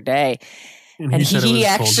the other day. And he said it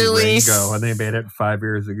was called Ringo, and they made it 5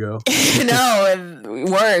 years ago. No,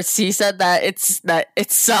 worse. He said that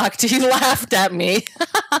it sucked. He laughed at me.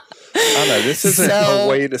 Anna, this isn't a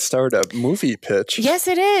way to start a movie pitch. Yes,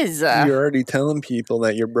 it is. You're already telling people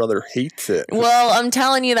that your brother hates it. Well, I'm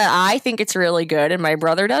telling you that I think it's really good and my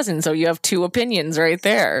brother doesn't. So you have two opinions right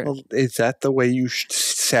there. Well, is that the way you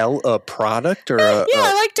sell a product? Or I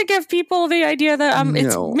like to give people the idea that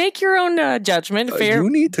make your own judgment. Fair. You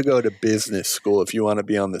need to go to business school if you want to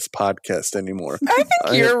be on this podcast anymore. I think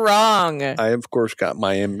you're wrong. I, of course, got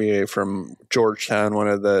my MBA from Georgetown, one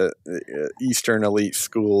of the Eastern elite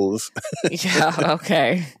schools. Yeah,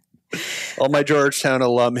 okay. All my Georgetown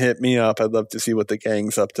alum hit me up. I'd love to see what the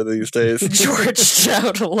gang's up to these days.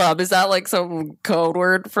 Georgetown alum. Is that like some code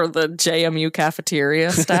word for the JMU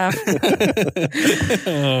cafeteria staff?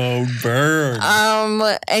 Oh, burn.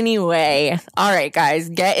 Anyway. All right, guys.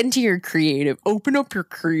 Get into your creative. Open up your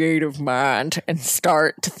creative mind and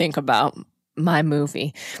start to think about my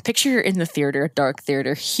movie. Picture you're in the theater, a dark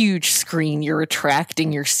theater, huge screen. You're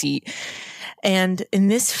retracting your seat. And in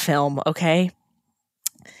this film, okay,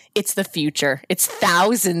 it's the future. It's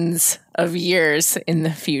thousands of years in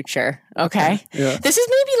the future, okay? Yeah. This is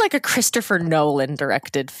maybe like a Christopher Nolan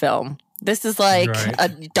directed film. This is like a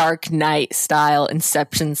Dark Knight style,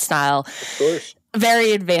 Inception style. Of course.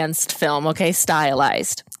 Very advanced film, okay?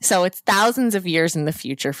 Stylized. So it's thousands of years in the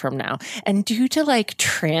future from now. And due to like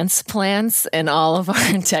transplants and all of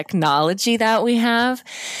our technology that we have,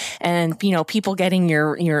 and, you know, people getting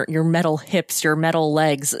your metal hips, your metal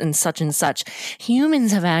legs and such,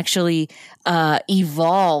 humans have actually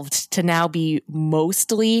evolved to now be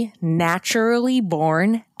mostly naturally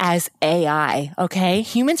born as AI, okay?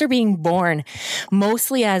 Humans are being born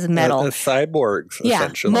mostly as metal. As cyborgs,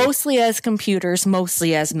 essentially. Mostly as computers,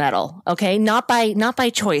 mostly as metal, okay? Not by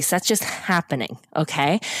choice. That's just happening,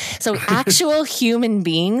 okay? So actual human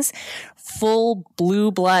beings, full blue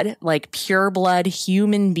blood, like pure blood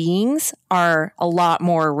human beings are a lot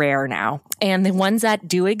more rare now. And the ones that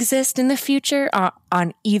do exist in the future are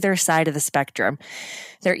on either side of the spectrum.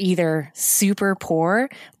 They're either super poor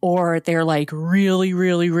or they're like really,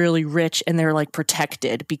 really, really rich and they're like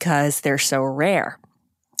protected because they're so rare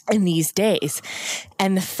in these days.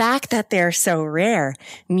 And the fact that they're so rare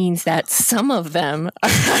means that some of them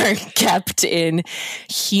are kept in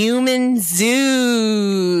human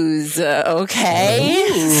zoos. Okay?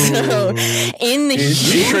 Ooh. So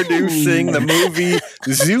introducing the movie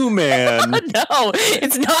Zooman. No,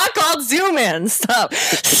 it's not called Zoomans. Stop.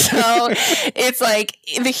 So it's like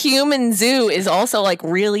the human zoo is also like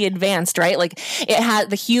really advanced, right? Like it has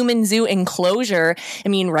the human zoo enclosure. I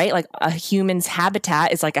mean, right? Like a human's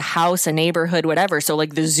habitat is like a house, a neighborhood, whatever. So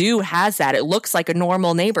like the zoo has that. It looks like a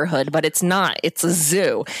normal neighborhood, but it's not. It's a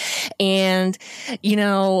zoo. And you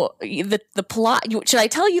know, the plot, should I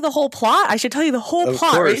tell you the whole plot? I should tell you the whole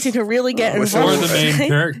plot, right? So you can really get involved. Who's the main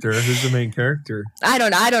character? Who's the main character? I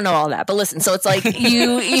don't know all that. But listen, so it's like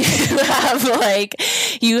you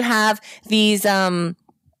have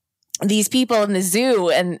these people in the zoo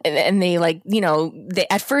and they like, you know,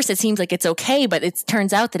 at first it seems like it's okay, but it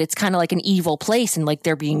turns out that it's kind of like an evil place and like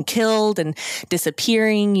they're being killed and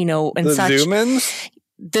disappearing, you know, and the such. Zoomans?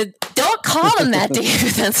 Don't call them that,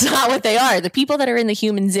 David. That's not what they are. The people that are in the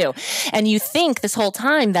human zoo. And you think this whole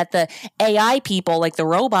time that the AI people, like the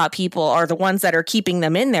robot people, are the ones that are keeping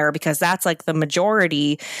them in there because that's like the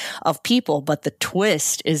majority of people. But the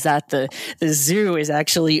twist is that the zoo is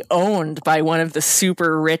actually owned by one of the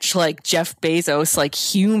super rich, like Jeff Bezos, like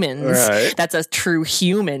humans. Right. That's a true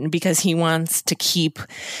human because he wants to keep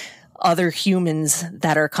other humans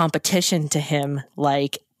that are competition to him,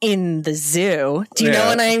 like in the zoo. Do you know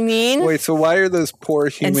what I mean? Wait, so why are those poor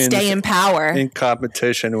humans and stay in power in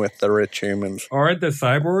competition with the rich humans? Aren't the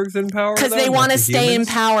cyborgs in power? Because they want to stay in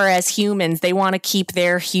power as humans. They want to keep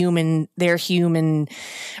their human race.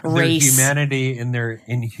 Their humanity and their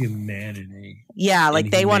inhumanity. Yeah, like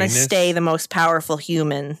they want to stay the most powerful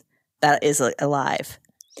human that is alive.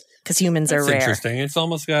 Because humans are rare. Interesting. It's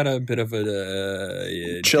almost got a bit of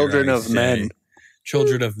a Children of men.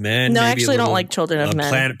 Children of Men. No, I maybe actually a don't little, like Children of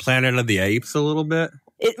Men. Planet of the Apes a little bit.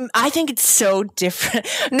 I think it's so different.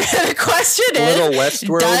 The question Little is,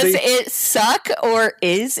 Westworldy? does it suck or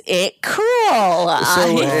is it cool?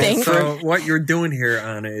 I think So what you're doing here,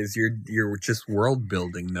 Anna, is you're just world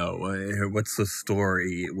building. Though, what's the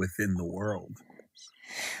story within the world?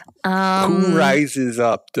 Who rises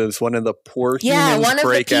up? Does one of the poor humans one of the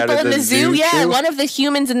break out people of in the the zoo. Yeah, too? one of the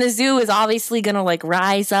humans in the zoo is obviously going to like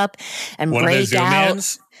rise up and One break of the out.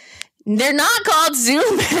 Zoomans? They're not called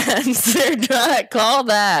Zoomans. They're not called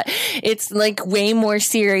that. It's like way more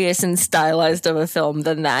serious and stylized of a film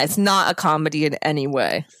than that. It's not a comedy in any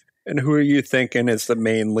way. And who are you thinking is the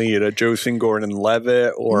main lead? A Joseph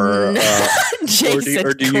Gordon-Levitt or Jason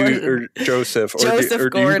or do you Gordon. or Joseph Joseph or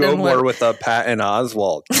do you go Gordon-Levitt. more with a Patton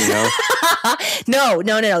Oswalt? You know?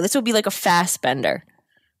 No. This would be like a Fassbender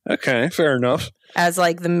Okay, fair enough. as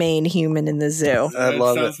like the main human in the zoo. I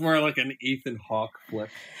love it. Sounds more like an Ethan Hawke flick.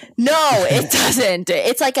 No, it doesn't.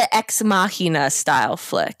 It's like an Ex Machina style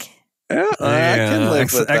flick. Yeah, I can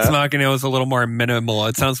live with Ex that. Machina was a little more minimal.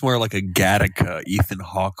 It sounds more like a Gattaca Ethan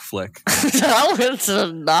Hawke flick. No, it's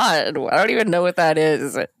not. I don't even know what that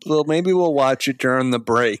is. Well, maybe we'll watch it during the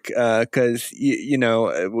break because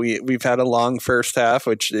we've had a long first half,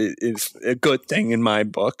 which is a good thing in my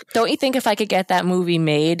book. Don't you think if I could get that movie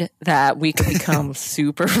made, that we could become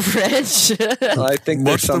super rich? I think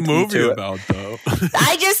there's What's the something movie to it. about, though?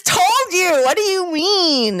 I just told you. What do you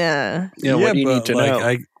mean? What do you need to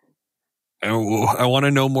know? I want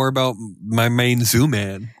to know more about my main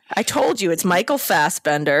Zooman. I told you it's Michael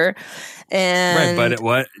Fassbender, and Right, but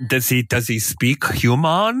what does he speak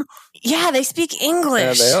human? yeah, they speak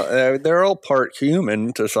English. They're all part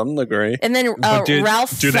human to some degree. And then But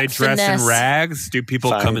Ralph. do they dress Fiennes. in rags? Do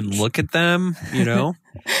people come and look at them? You know,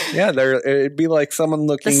 Yeah, it'd be like someone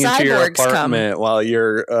looking The into your cyborgs come. apartment while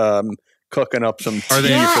you're cooking up some tea Are they-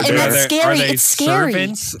 Yeah, for and dinner. that's scary. Are they It's scary.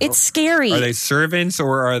 servants? It's scary. are they servants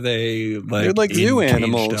or are they like They're like zoo caged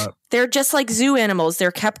animals. They're up? just like zoo animals.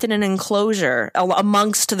 They're kept in an enclosure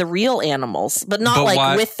amongst the real animals, but not But like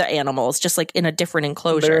why- with the animals, just like in a different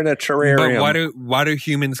enclosure. They're in a terrarium. But why do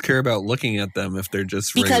humans care about looking at them if they're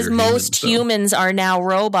just Because regular most though? humans are now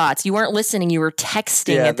robots. You weren't listening. You were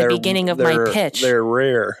texting at the beginning of my pitch. They're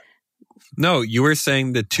rare. No, you were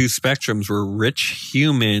saying the two spectrums were rich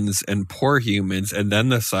humans and poor humans, and then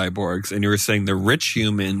the cyborgs. And you were saying the rich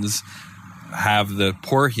humans have the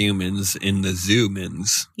poor humans in the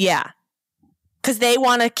Zoomans. Yeah. Because they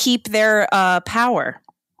want to keep their power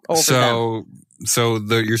over them.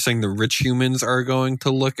 You're saying the rich humans are going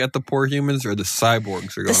to look at the poor humans, or the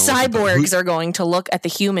cyborgs are going The to look at them? cyborgs are going to look at the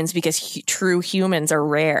humans because true humans are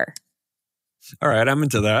rare. All right, I'm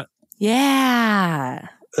into that. Yeah.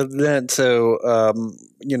 Then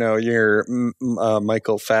your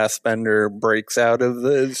Michael Fassbender breaks out of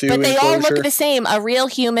the zoo But they enclosure. all look the same. A real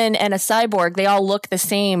human and a cyborg, they all look the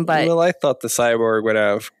same. But Well, I thought the cyborg would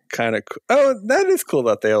have kind of. Oh, that is cool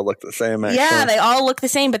that they all look the same. Actually. yeah, they all look the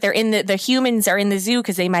same. But they're in the humans are in the zoo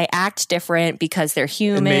because they might act different because they're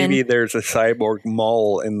human. And maybe there's a cyborg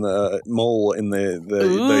mole in the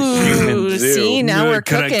Ooh, human zoo. see, now we're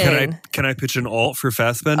Can cooking. can I pitch an alt for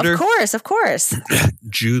Fassbender? Of course.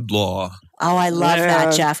 Jude Law. Oh, I love that,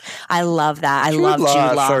 Yeah. Jeff. I love that. I Jude love Law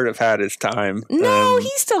Jude Law. sort of had his time. No,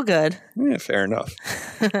 he's still good. Yeah, fair enough.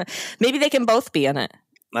 Maybe they can both be in it.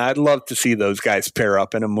 I'd love to see those guys pair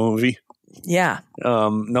up in a movie. Yeah.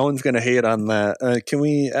 No one's going to hate on that. Can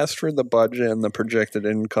we ask for the budget and the projected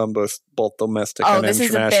income, both domestic Oh, and this is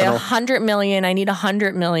a bit, international, 100 million. I need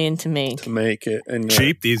 100 million to make. to make it? And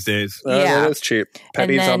Cheap these days. Yeah. that is cheap.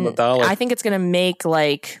 Pennies on the dollar. I think it's going to make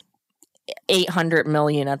like 800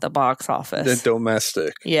 million at the box office. the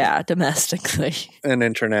domestic Yeah, domestically. and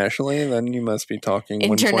internationally, then you must be talking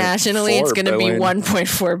Internationally, it's going to be 1.4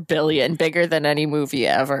 1.4 billion, bigger than any movie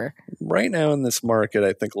ever. right now in this market.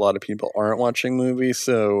 I think a lot of people aren't watching movies,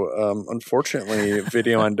 so unfortunately,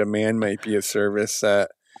 video on demand might be a service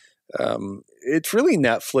that it's really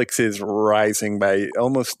Netflix is rising by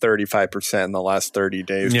almost 35% in the last 30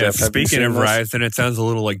 days. Yeah, Jeff, have you speaking seen of this? rising, it sounds a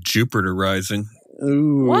little like Jupiter rising.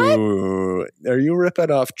 Ooh, are you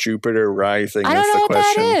ripping off Jupiter Rising? I don't is know the what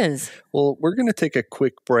question. that is. Well, we're going to take a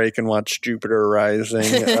quick break and watch Jupiter Rising.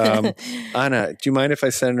 Anna, do you mind if I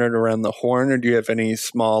send it around the horn, or do you have any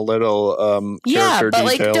small little Yeah, character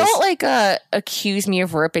but details? don't accuse me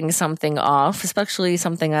of ripping something off, especially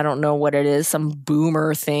something I don't know what it is, some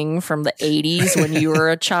boomer thing from the 80s when you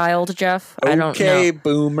were a child, Jeff. I don't know. Okay,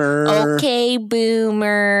 boomer. Okay,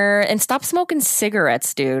 boomer. And stop smoking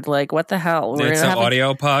cigarettes, dude. Like, what the hell? It's an have a-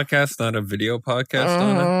 audio podcast, not a video podcast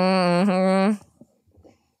on it. Mhm.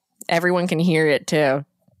 Everyone can hear it, too.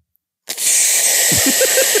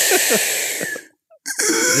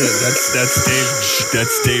 That's Dave.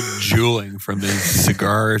 That's Dave juuling from his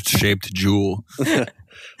cigar-shaped jewel.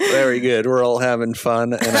 Very good. We're all having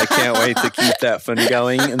fun, and I can't wait to keep that fun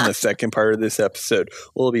going in the second part of this episode.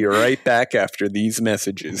 We'll be right back after these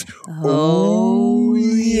messages. Oh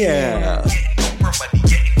yeah.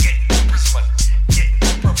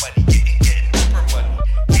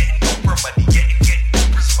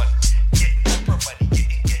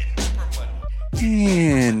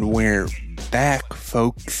 And we're back,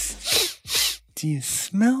 folks. Do you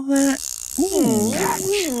smell that? Ooh.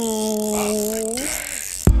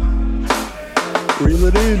 Reel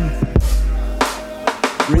it in.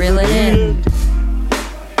 Reel it in.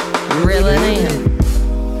 Reel it in.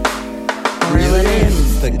 Reel it in.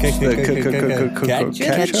 Catch of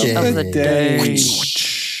the day.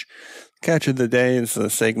 Catch of the Day is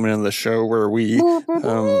the segment of the show where we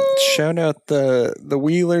shout out the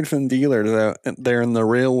wheelers and dealers out there in the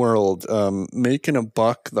real world, making a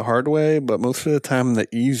buck the hard way, but most of the time the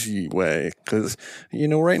easy way. Because,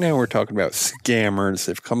 right now we're talking about scammers.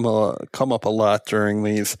 They've come up a lot during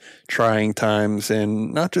these trying times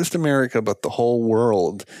in not just America, but the whole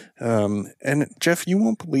world. And Jeff, you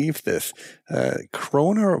won't believe this.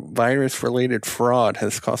 Coronavirus-related fraud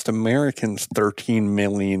has cost Americans $13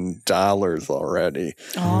 million already.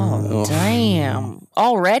 Oh, damn.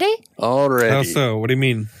 Already? How so? What do you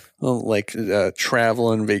mean? Well, like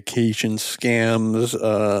travel and vacation scams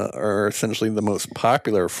are essentially the most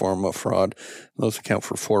popular form of fraud. Those account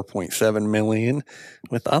for $4.7 million,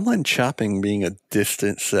 with online shopping being a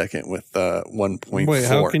distant second with 1.4. Wait,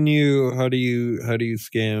 how do you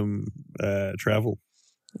scam travel?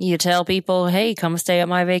 You tell people, hey, come stay at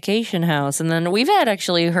my vacation house. And then we've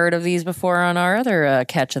actually heard of these before on our other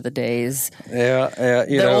catch of the days. Yeah.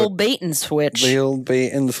 The old bait and switch. The old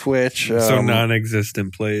bait and switch. So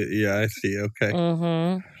non-existent play. Yeah, I see. Okay.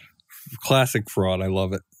 Mm-hmm. Classic fraud. I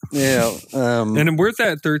love it. Yeah. And where's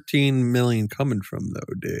that $13 million coming from,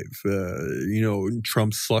 though, Dave?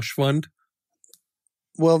 Trump's slush fund?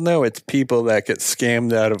 Well, no, it's people that get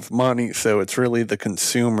scammed out of money, so it's really the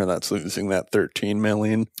consumer that's losing that $13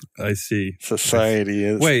 million. I see. Society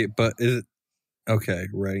is. Wait, but is it okay?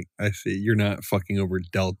 Right, I see. You're not fucking over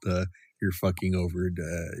Delta. You're fucking over,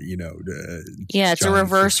 yeah, it's a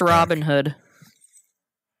reverse Robin Hood.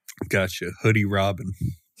 Gotcha, Hoodie Robin.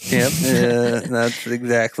 Yep, that's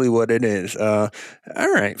exactly what it is. All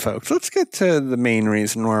right, folks, let's get to the main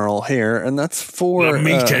reason we're all here, and that's for the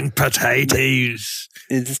meat and potatoes.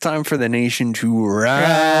 It's time for the nation to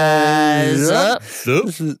rise up.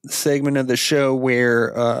 This is a segment of the show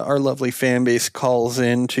where our lovely fan base calls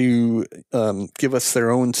in to give us their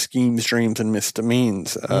own schemes, dreams, and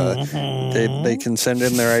misdemeans. They can send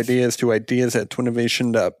in their ideas to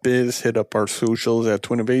ideas@twinnovation.biz, hit up our socials at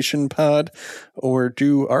TwinnovationPod, or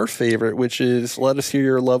do our favorite, which is let us hear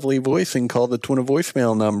your lovely voice and call the Twinna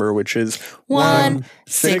voicemail number, which is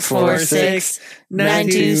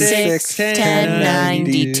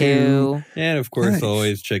 1-646-926-1092. And of course,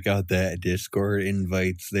 always check out that Discord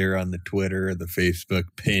invites there on the Twitter, the Facebook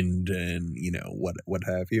pinned, and what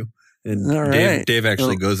have you. And Dave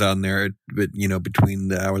actually goes on there, between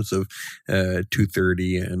the hours of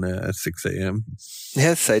 2:30 and 6 a.m.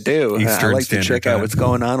 Yes, I do. I like to check out what's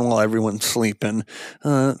going on while everyone's sleeping.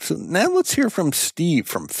 So now let's hear from Steve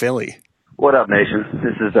from Philly. What up, nation?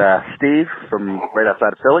 This is Steve from right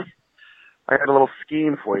outside of Philly. I got a little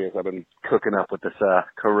scheme for you as I've been cooking up with this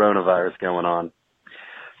coronavirus going on.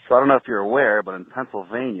 So I don't know if you're aware, but in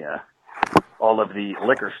Pennsylvania, all of the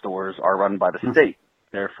liquor stores are run by the state.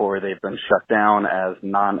 Therefore, they've been shut down as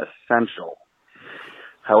non-essential.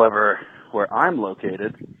 However, where I'm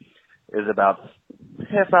located is about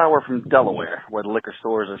half hour from Delaware, where the liquor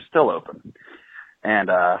stores are still open and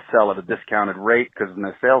sell at a discounted rate because of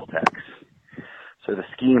no sales tax. So the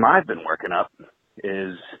scheme I've been working up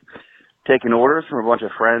is taking orders from a bunch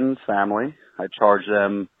of friends, family. I charge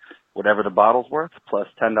them whatever the bottle's worth, plus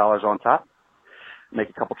 $10 on top. Make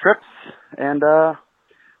a couple trips, and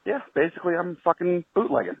yeah, basically I'm fucking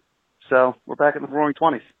bootlegging. So we're back in the roaring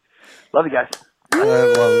 20s. Love you guys. I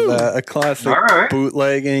love that. A classic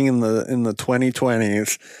bootlegging in the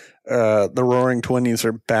 2020s. The roaring 20s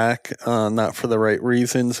are back, not for the right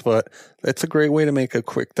reasons, but it's a great way to make a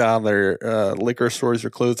quick dollar. Liquor stores are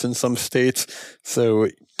closed in some states, so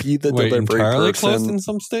be the delivery entirely person. Closed in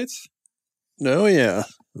some states? Oh, yeah.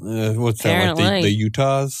 What's that, like the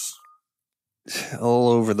Utahs? All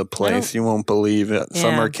over the place. You won't believe it. Yeah.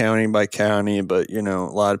 Some are county by county, but a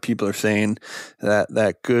lot of people are saying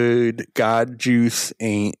that good God juice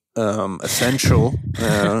ain't essential,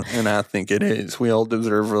 and I think it is. We all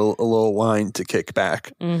deserve a little wine to kick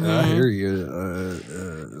back. I hear you.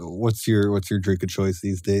 What's your drink of choice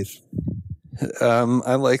these days?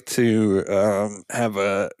 I like to have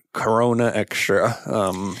a Corona Extra.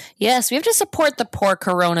 Yes, we have to support the poor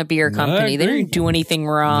Corona Beer Company. They didn't do anything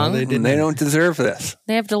wrong. No, they didn't. They don't deserve this.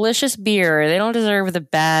 They have delicious beer. They don't deserve the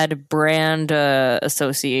bad brand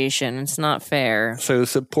association. It's not fair. So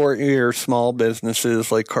support your small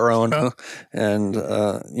businesses like Corona and,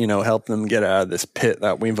 help them get out of this pit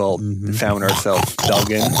that we've all found ourselves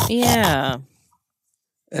dug in. Yeah.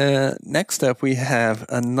 Next up, we have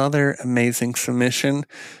another amazing submission.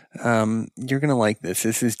 You're going to like this.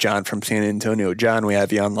 This is John from San Antonio. John, we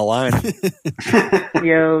have you on the line.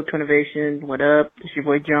 Yo, Twinnovation, what up? It's your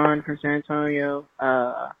boy John from San Antonio.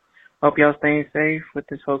 Hope y'all staying safe with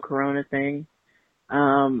this whole Corona thing.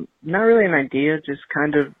 Not really an idea, just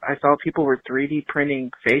kind of, I saw people were 3D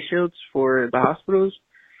printing face shields for the hospitals.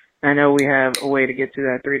 I know we have a way to get to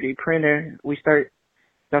that 3D printer.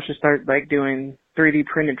 Y'all should start like doing 3D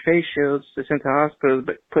printed face shields to send to hospitals,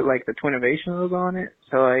 but put like the Twinnovation logo on it.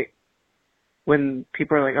 So like when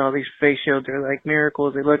people are like, oh, these face shields are like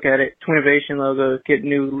miracles, they look at it, Twinnovation logo, get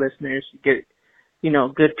new listeners, get,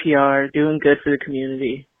 good PR, doing good for the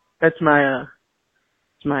community. That's my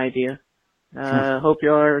idea. Hope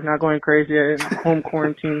y'all are not going crazy at home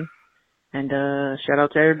quarantine. And shout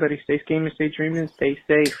out to everybody. Stay scheming, stay dreaming, stay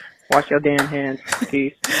safe. Wash your damn hands.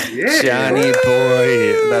 Peace. Yeah. Johnny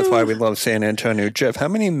boy. That's why we love San Antonio. Jeff, how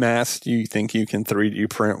many masks do you think you can 3D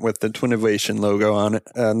print with the Twinnovation logo on it?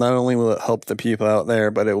 Not only will it help the people out there,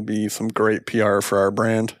 but it will be some great PR for our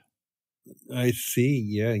brand. I see.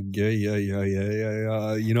 Yeah. He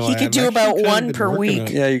could do about one per week.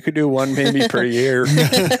 Yeah, you could do one maybe per year.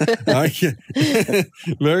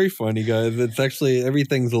 Very funny, guys. It's actually,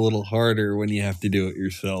 everything's a little harder when you have to do it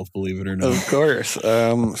yourself, believe it or not. Of course.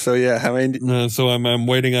 So yeah, how many? So I'm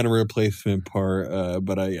waiting on a replacement part,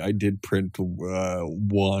 but I did print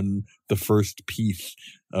the first piece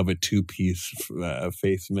of a 2-piece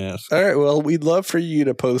face mask. All right. Well, we'd love for you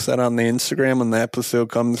to post that on the Instagram when the episode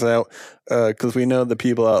comes out, because we know the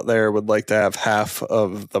people out there would like to have half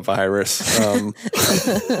of the virus. So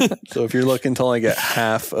if you're looking to only get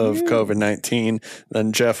half of COVID-19,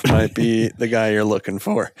 then Jeff might be the guy you're looking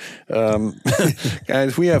for.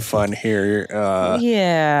 Guys, we have fun here.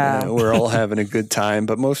 We're all having a good time,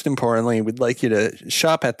 but most importantly, we'd like you to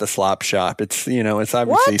shop at the Slop Shop. It's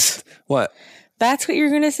obviously what? That's what you're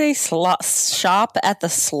going to say? Shop at the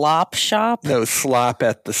Slop Shop? No, slop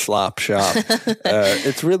at the Slop Shop.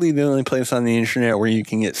 It's really the only place on the internet where you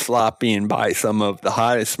can get sloppy and buy some of the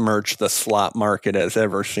hottest merch the slop market has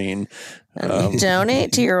ever seen.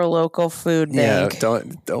 Donate to your local food bank.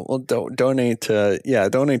 Donate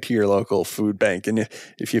to your local food bank. And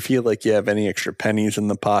if you feel like you have any extra pennies in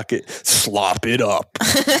the pocket, slop it up.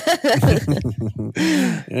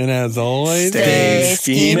 And as always, stay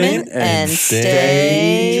scheming and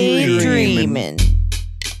stay dreaming.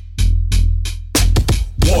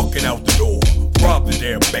 Walking out the door, robbing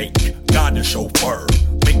their bank, got a chauffeur,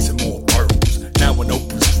 mixing more pearls. Now an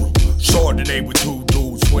open screw, Chardonnay with 2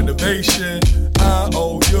 dudes, Twinnovation, I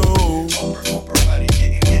owe you. Oprah money,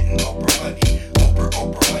 getting Oprah money, Oprah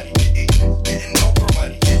money, getting Oprah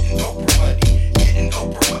money, getting Oprah money, getting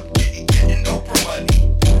Oprah money, getting Oprah money,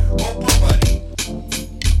 Oprah money.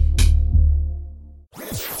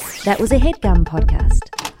 That was a HeadGum podcast.